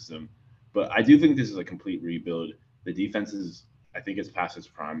good system. But I do think this is a complete rebuild. The defense is – I think it's past its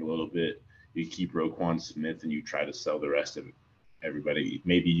prime a little bit. You keep Roquan Smith and you try to sell the rest of everybody.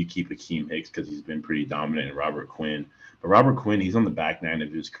 Maybe you keep Akeem Hicks because he's been pretty dominant, and Robert Quinn. But Robert Quinn, he's on the back nine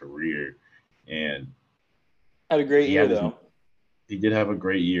of his career, and had a great year though. He did have a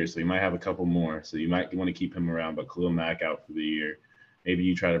great year, so he might have a couple more. So you might want to keep him around. But Khalil Mack out for the year. Maybe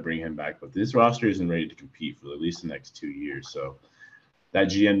you try to bring him back. But this roster isn't ready to compete for at least the next 2 years. So that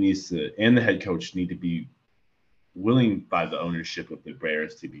GM needs to, and the head coach need to be willing by the ownership of the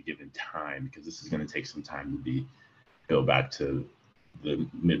Bears to be given time, because this is going to take some time to go back to the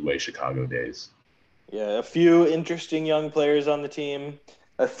Midway Chicago days. Yeah, a few interesting young players on the team,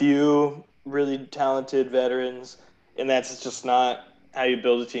 a few really talented veterans, and that's just not how you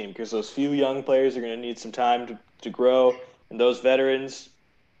build a team, because those few young players are going to need some time to grow, and those veterans,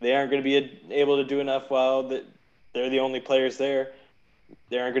 they aren't going to be able to do enough while they're the only players there.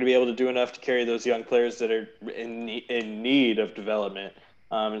 They aren't going to be able to do enough to carry those young players that are in need of development.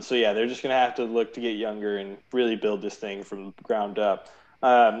 And so, yeah, they're just going to have to look to get younger and really build this thing from the ground up.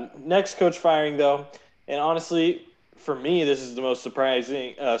 Next coach firing, though, and honestly, for me, this is the most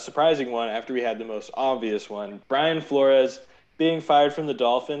surprising one after we had the most obvious one. Brian Flores being fired from the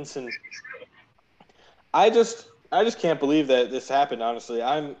Dolphins, and I just can't believe that this happened. Honestly,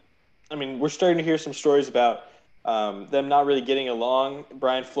 we're starting to hear some stories about them not really getting along.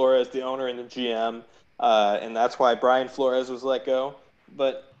 Brian Flores, the owner and the GM, and that's why Brian Flores was let go.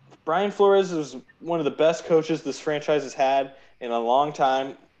 But Brian Flores is one of the best coaches this franchise has had in a long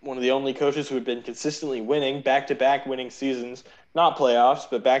time. One of the only coaches who had been consistently winning, back-to-back winning seasons, not playoffs,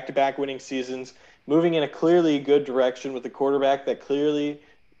 but back-to-back winning seasons, moving in a clearly good direction with a quarterback that clearly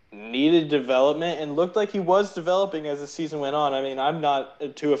needed development and looked like he was developing as the season went on. I mean, I'm not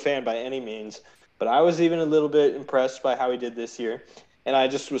a fan by any means, but I was even a little bit impressed by how he did this year. And I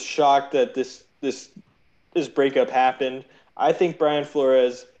just was shocked that this breakup happened. I think Brian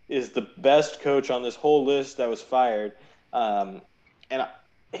Flores is the best coach on this whole list that was fired. And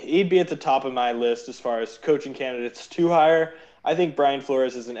he'd be at the top of my list as far as coaching candidates to hire. I think Brian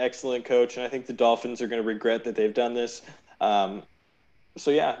Flores is an excellent coach, and I think the Dolphins are going to regret that they've done this. So,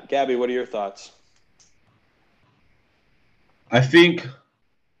 yeah, Gabby, what are your thoughts? I think,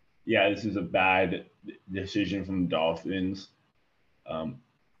 this is a bad decision from the Dolphins.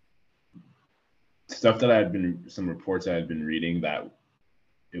 Some reports I had been reading that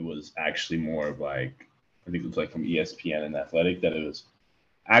it was actually more of like, I think it was like from ESPN and Athletic, that it was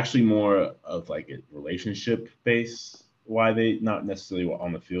actually more of like a relationship base, why they not necessarily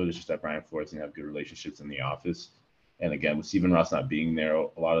on the field. It's just that Brian Flores didn't have good relationships in the office. And again, with Stephen Ross not being there a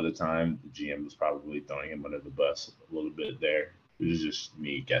lot of the time, the GM was probably throwing him under the bus a little bit there. It was just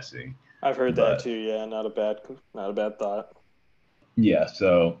me guessing. I've heard that too. Yeah, not a bad thought. Yeah,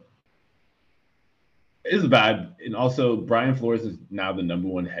 so it's bad. And also, Brian Flores is now the number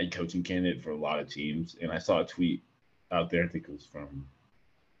one head coaching candidate for a lot of teams. And I saw a tweet out there, I think it was from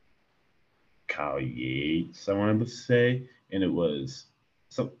Kyle Yates, I wanted to say, and it was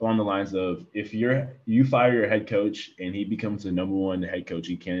along the lines of, if you fire your head coach and he becomes the number one head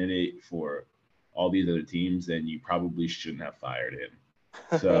coaching candidate for all these other teams, then you probably shouldn't have fired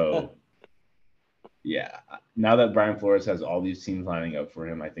him. So, yeah, now that Brian Flores has all these teams lining up for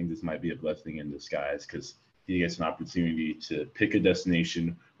him, I think this might be a blessing in disguise, because he gets an opportunity to pick a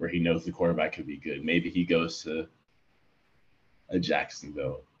destination where he knows the quarterback could be good. Maybe he goes to a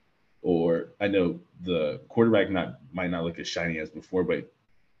Jacksonville, or I know the quarterback might not look as shiny as before, but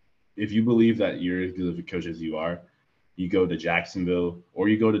if you believe that you're as good of a coach as you are, you go to Jacksonville or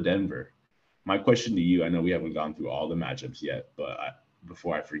you go to Denver. My question to you, I know we haven't gone through all the matchups yet, but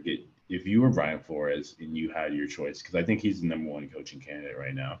before I forget, if you were Brian Flores and you had your choice, because I think he's the number one coaching candidate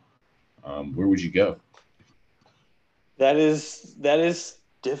right now, where would you go? That is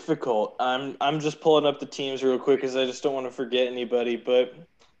difficult. I'm just pulling up the teams real quick because I just don't want to forget anybody. But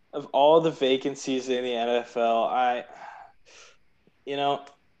of all the vacancies in the NFL,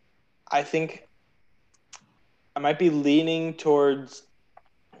 I think I might be leaning towards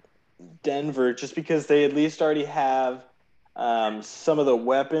Denver just because they at least already have some of the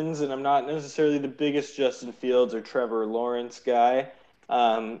weapons, and I'm not necessarily the biggest Justin Fields or Trevor Lawrence guy.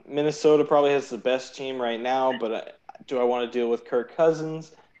 Minnesota probably has the best team right now, but do I want to deal with Kirk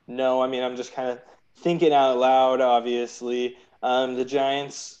Cousins? No. I mean, I'm just kind of thinking out loud, obviously. The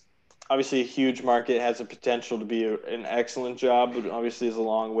Giants, obviously a huge market, has the potential to be an excellent job, but obviously is a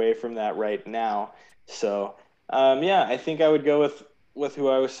long way from that right now. So, yeah, I think I would go with who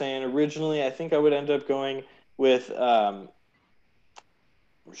I was saying originally. I think I would end up going with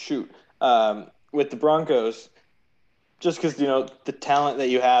with the Broncos, just because the talent that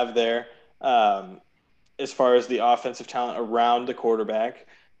you have there, um, as far as the offensive talent around the quarterback,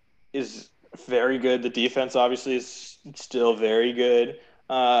 is very good. The defense obviously is still very good.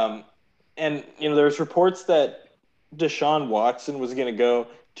 And there's reports that Deshaun Watson was going to go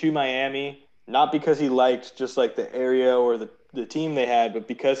to Miami, not because he liked just like the area or the team they had, but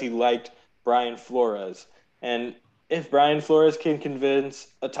because he liked Brian Flores. And if Brian Flores can convince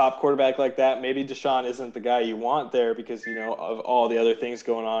a top quarterback like that, maybe Deshaun isn't the guy you want there because of all the other things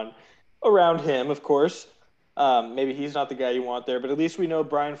going on around him, of course. Maybe he's not the guy you want there, but at least we know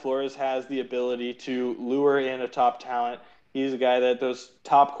Brian Flores has the ability to lure in a top talent. He's a guy that those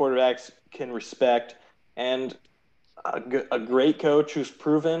top quarterbacks can respect, and a great coach who's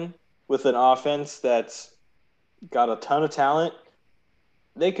proven with an offense that's got a ton of talent.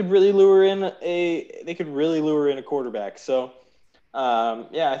 They could really lure in a quarterback. So,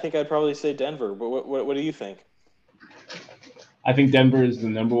 yeah, I think I'd probably say Denver. But what do you think? I think Denver is the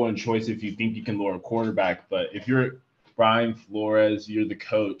number one choice if you think you can lure a quarterback. But if you're Brian Flores, you're the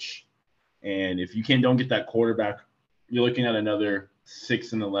coach, and if you don't get that quarterback, you're looking at another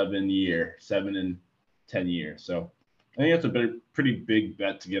 6-11 year, 7-10 years. So I think that's a pretty big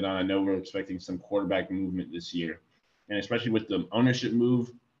bet to get on. I know we're expecting some quarterback movement this year, and especially with the ownership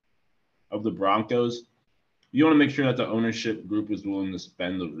move of the Broncos, you want to make sure that the ownership group is willing to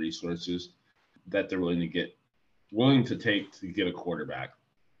spend the resources that they're willing to take to get a quarterback.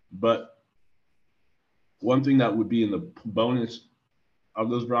 But one thing that would be in the bonus of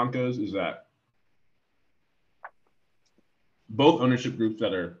those Broncos is that both ownership groups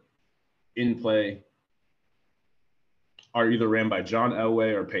that are in play are either ran by John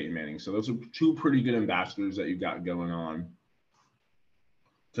Elway or Peyton Manning. So those are two pretty good ambassadors that you've got going on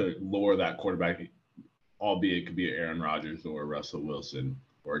to lure that quarterback, albeit it could be Aaron Rodgers or Russell Wilson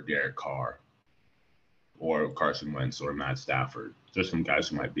or Derek Carr or Carson Wentz or Matt Stafford. There's some guys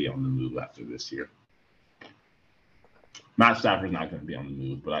who might be on the move after this year. Matt Stafford's not going to be on the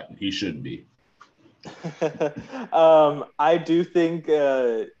move, but he should be. I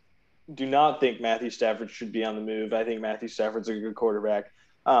do not think Matthew Stafford should be on the move. I think Matthew Stafford's a good quarterback.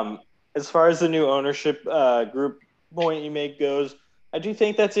 As far as the new ownership group point you make goes, I do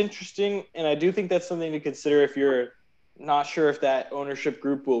think that's interesting, and I do think that's something to consider if you're not sure if that ownership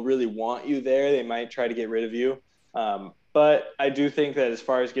group will really want you there. They might try to get rid of you. But I do think that as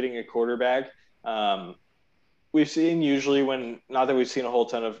far as getting a quarterback, we've seen usually not that we've seen a whole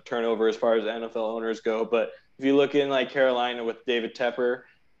ton of turnover as far as NFL owners go, but if you look in like Carolina with David Tepper,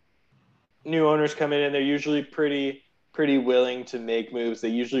 new owners come in and they're usually pretty willing to make moves. They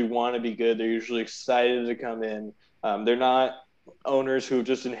usually want to be good. They're usually excited to come in. They're not owners who have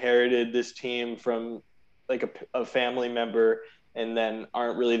just inherited this team from like a family member and then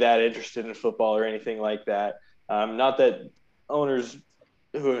aren't really that interested in football or anything like that. Not that owners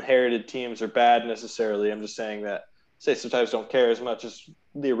who inherited teams are bad necessarily. I'm just saying that sometimes don't care as much as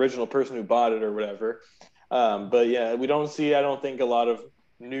the original person who bought it or whatever. But yeah, we don't see, I don't think, a lot of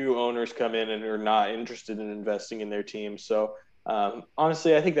new owners come in and are not interested in investing in their team. So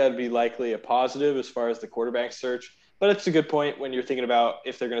honestly, I think that would be likely a positive as far as the quarterback search. But it's a good point when you're thinking about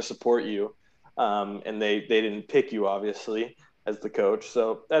if they're going to support you. And they didn't pick you, obviously, as the coach.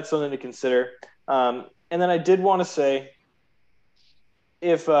 So that's something to consider. And then I did want to say,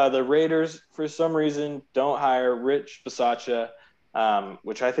 if the Raiders, for some reason, don't hire Rich Bisaccia,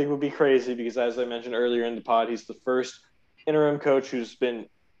 which I think would be crazy because, as I mentioned earlier in the pod, he's the first interim coach who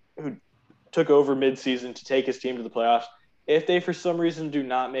took over midseason to take his team to the playoffs. If they, for some reason, do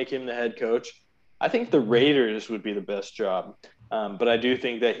not make him the head coach, I think the Raiders would be the best job. But I do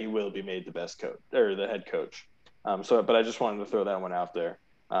think that he will be made the best coach or the head coach. But I just wanted to throw that one out there.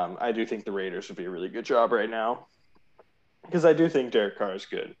 I do think the Raiders would be a really good job right now because I do think Derek Carr is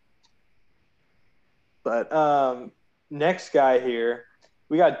good. But next guy here,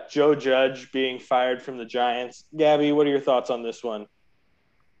 we got Joe Judge being fired from the Giants. Gabby, what are your thoughts on this one?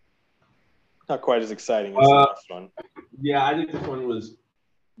 Not quite as exciting as the last one. Yeah, I think this one was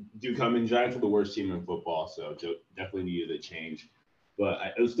coming. Giants are the worst team in football, so definitely needed a change. But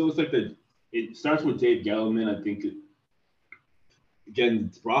it still looks like it starts with Dave Gettleman. I think,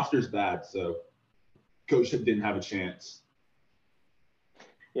 again, roster's bad, so coach didn't have a chance.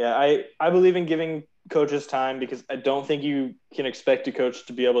 Yeah, I believe in giving coaches time because I don't think you can expect a coach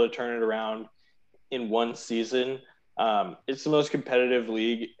to be able to turn it around in one season. It's the most competitive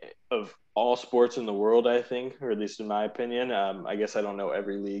league of all sports in the world, I think, or at least in my opinion. I guess I don't know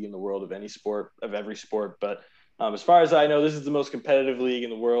every league in the world of any sport, of every sport, but as far as I know, this is the most competitive league in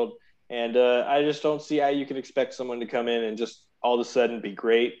the world. And I just don't see how you can expect someone to come in and just all of a sudden be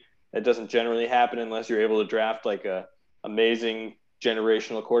great. That doesn't generally happen unless you're able to draft like a amazing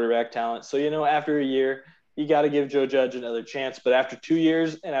generational quarterback talent. So, after a year, you got to give Joe Judge another chance. But after 2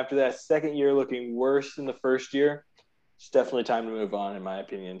 years and after that second year looking worse than the first year, it's definitely time to move on, in my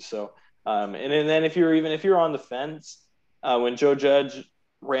opinion. So, and then if you're on the fence, when Joe Judge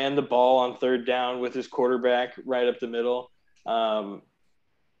ran the ball on third down with his quarterback right up the middle,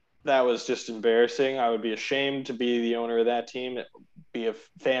 that was just embarrassing. I would be ashamed to be the owner of that team, be a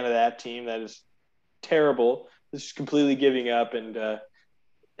fan of that team. That is terrible. It's just completely giving up. And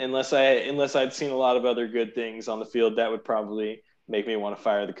unless I'd seen a lot of other good things on the field, that would probably make me want to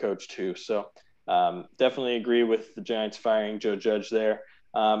fire the coach too. So definitely agree with the Giants firing Joe Judge there.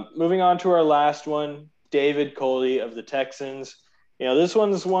 Moving on to our last one, David Culley of the Texans. This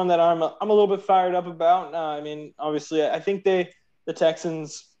one's one that I'm a little bit fired up about. Obviously, I think the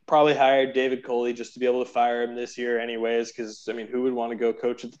Texans probably hired David Culley just to be able to fire him this year anyways, because, who would want to go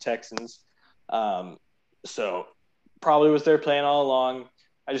coach at the Texans? So probably was their plan all along.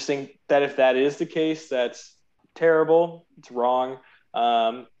 I just think that if that is the case, that's terrible. It's wrong.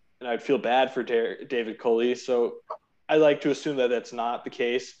 And I'd feel bad for David Culley. So I like to assume that that's not the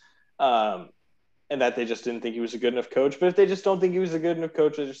case, and that they just didn't think he was a good enough coach. But if they just don't think he was a good enough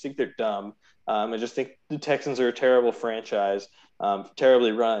coach, I just think they're dumb. I just think the Texans are a terrible franchise,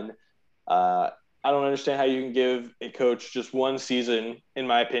 terribly run. I don't understand how you can give a coach just one season, in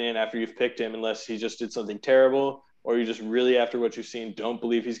my opinion, after you've picked him, unless he just did something terrible or you just really, after what you've seen, don't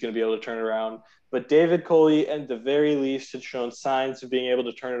believe he's going to be able to turn it around. But David Culley, at the very least, had shown signs of being able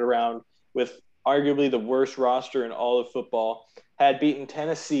to turn it around with arguably the worst roster in all of football, had beaten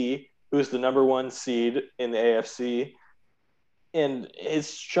Tennessee, who's the number one seed in the AFC, and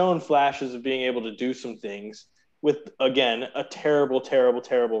it's shown flashes of being able to do some things with, again, a terrible, terrible,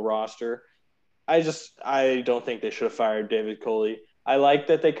 terrible roster. I don't think they should have fired David Culley. I like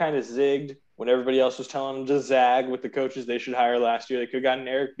that they kind of zigged when everybody else was telling them to zag with the coaches they should hire last year. They could have gotten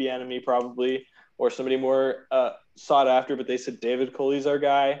Eric Bieniemy probably, or somebody more sought after, but they said David Culley's our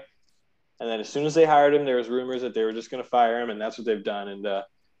guy. And then as soon as they hired him, there was rumors that they were just going to fire him, and that's what they've done. And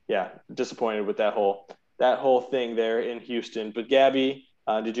disappointed with that whole thing there in Houston. But Gabby,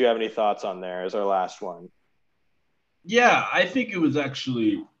 did you have any thoughts on there as our last one? Yeah, I think it was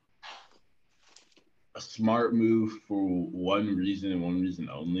actually a smart move for one reason and one reason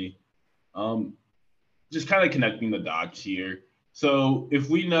only. Just kind of connecting the dots here. So if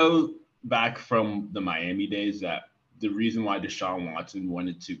we know back from the Miami days that the reason why Deshaun Watson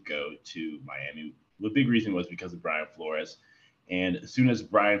wanted to go to Miami, the big reason was because of Brian Flores. And as soon as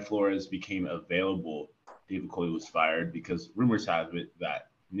Brian Flores became available, David Culley was fired because rumors have it that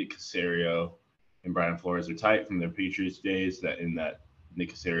Nick Caserio and Brian Flores are tight from their Patriots days, that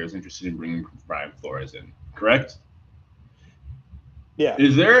Nick Caserio is interested in bringing Brian Flores in, correct? Yeah.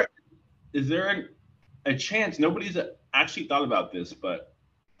 Is there a chance, nobody's actually thought about this, but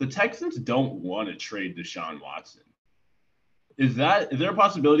the Texans don't want to trade Deshaun Watson. Is there a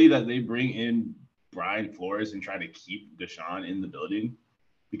possibility that they bring in Brian Flores and try to keep Deshaun in the building?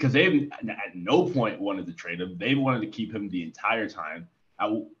 Because they've at no point wanted to trade him. They wanted to keep him the entire time.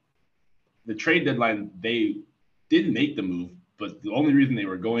 The trade deadline, they didn't make the move, but the only reason they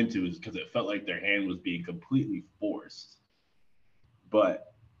were going to is because it felt like their hand was being completely forced.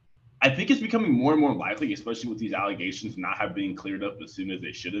 But I think it's becoming more and more likely, especially with these allegations not have been cleared up as soon as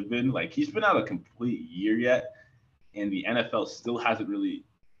they should have been. Like, he's been out a complete year yet, and the NFL still hasn't really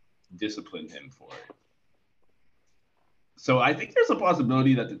disciplined him for it. So I think there's a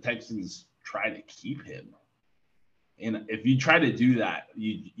possibility that the Texans try to keep him. And if you try to do that,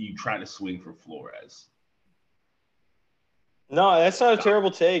 you try to swing for Flores. No, that's not a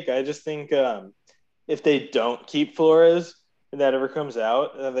terrible take. I just think if they don't keep Flores and that ever comes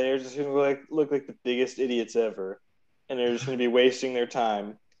out, they're just going to look like the biggest idiots ever. And they're just going to be wasting their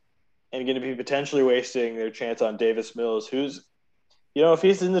time and going to be potentially wasting their chance on Davis Mills, who's, if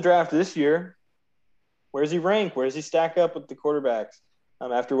he's in the draft this year, where does he rank? Where does he stack up with the quarterbacks?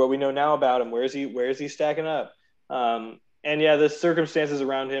 After what we know now about him, where is he stacking up? The circumstances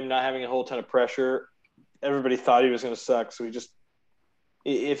around him not having a whole ton of pressure, everybody thought he was going to suck. So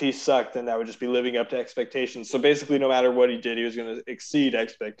if he sucked, then that would just be living up to expectations. So basically, no matter what he did, he was going to exceed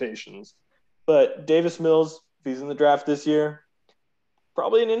expectations. But Davis Mills, if he's in the draft this year,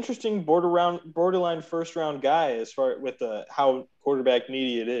 probably an interesting borderline first round guy as far with how quarterback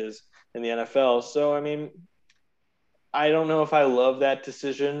needy it is in the NFL. So I don't know if I love that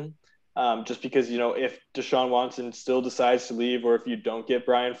decision, just because, if Deshaun Watson still decides to leave, or if you don't get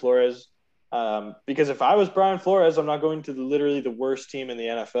Brian Flores. Because if I was Brian Flores, I'm not going to literally the worst team in the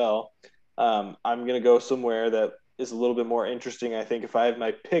NFL. I'm going to go somewhere that is a little bit more interesting, I think, if I have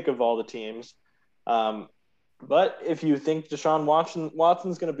my pick of all the teams. But if you think Deshaun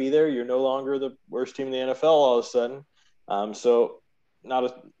Watson's going to be there, you're no longer the worst team in the NFL all of a sudden.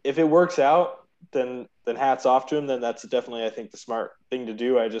 If it works out, then hats off to him. Then that's definitely, I think, the smart thing to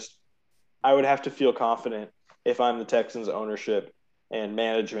do. I would have to feel confident if I'm the Texans ownership and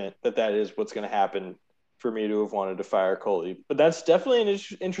management that is what's going to happen for me to have wanted to fire Coley. But that's definitely an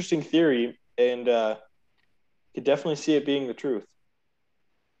interesting theory, and could definitely see it being the truth.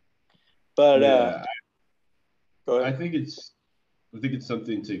 But go ahead. I think it's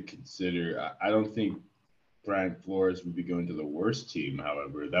something to consider. I don't think Brian Flores would be going to the worst team.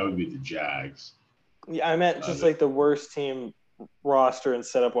 However, that would be the Jags. Yeah, I meant just like the worst team roster and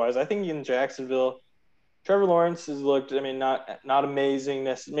setup wise. I think in Jacksonville, Trevor Lawrence has looked, not amazing.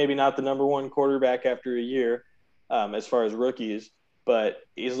 Maybe not the number one quarterback after a year, as far as rookies, but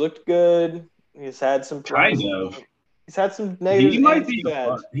he's looked good. He's had some He's had some negatives. He might be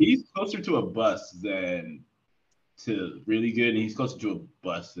he's closer to a bust than to really good, and he's closer to a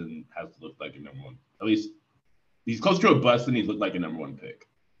bust than has looked like a number one. At least he's closer to a bust than he's looked like a number one pick.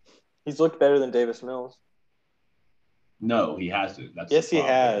 He's looked better than Davis Mills. No, he hasn't. Yes, he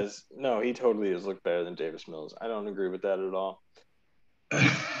has. No, he totally has looked better than Davis Mills. I don't agree with that at all.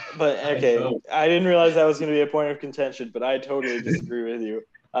 But okay, I didn't realize that was going to be a point of contention, but I totally disagree with you.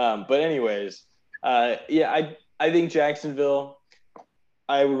 But anyways, I think Jacksonville,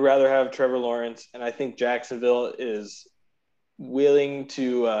 I would rather have Trevor Lawrence, and I think Jacksonville is willing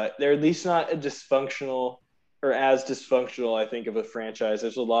to they're at least not a dysfunctional or as dysfunctional, I think, of a franchise.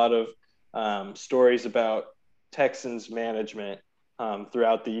 There's a lot of stories about Texans management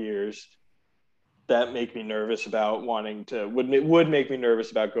throughout the years that make me nervous about would make me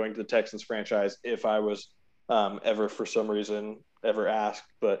nervous about going to the Texans franchise if I was ever for some reason ever asked.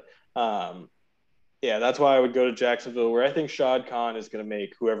 But that's why I would go to Jacksonville, where I think Shad Khan is going to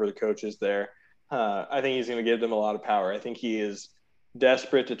make whoever the coach is there. I think he's going to give them a lot of power. I think he is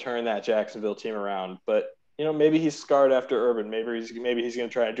desperate to turn that Jacksonville team around, but maybe he's scarred after Urban. Maybe he's going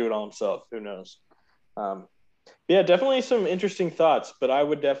to try to do it all himself. Who knows? Definitely some interesting thoughts, but I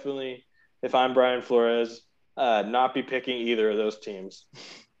would definitely, if I'm Brian Flores, not be picking either of those teams.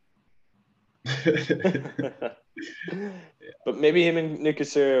 But maybe him and Nick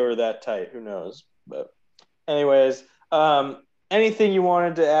Caserio are that tight. Who knows? But anyways, anything you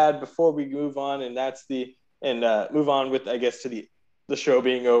wanted to add before we move on, and move on with, I guess, to the show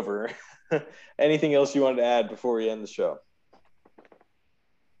being over. Anything else you wanted to add before we end the show?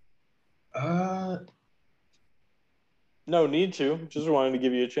 No need to. Just wanted to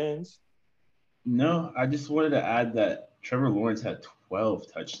give you a chance. No, I just wanted to add that Trevor Lawrence had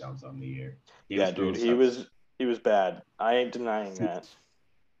 12 touchdowns on the year. Dude, he was bad. I ain't denying that.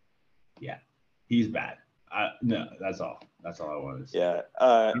 Yeah, he's bad. No, that's all. That's all I wanted to say.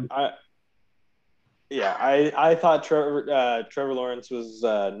 I thought Trevor Lawrence was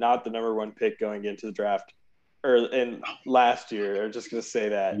not the number one pick going into the draft in last year. I'm just gonna say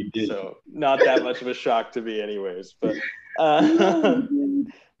that. So not that much of a shock to me, anyways. But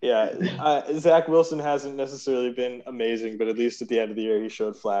Zach Wilson hasn't necessarily been amazing, but at least at the end of the year he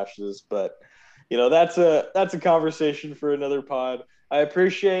showed flashes. But that's a conversation for another pod. I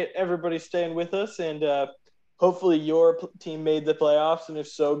appreciate everybody staying with us, and hopefully your team made the playoffs, and if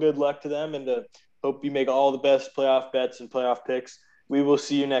so, good luck to them, and hope you make all the best playoff bets and playoff picks. We will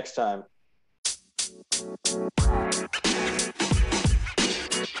see you next time.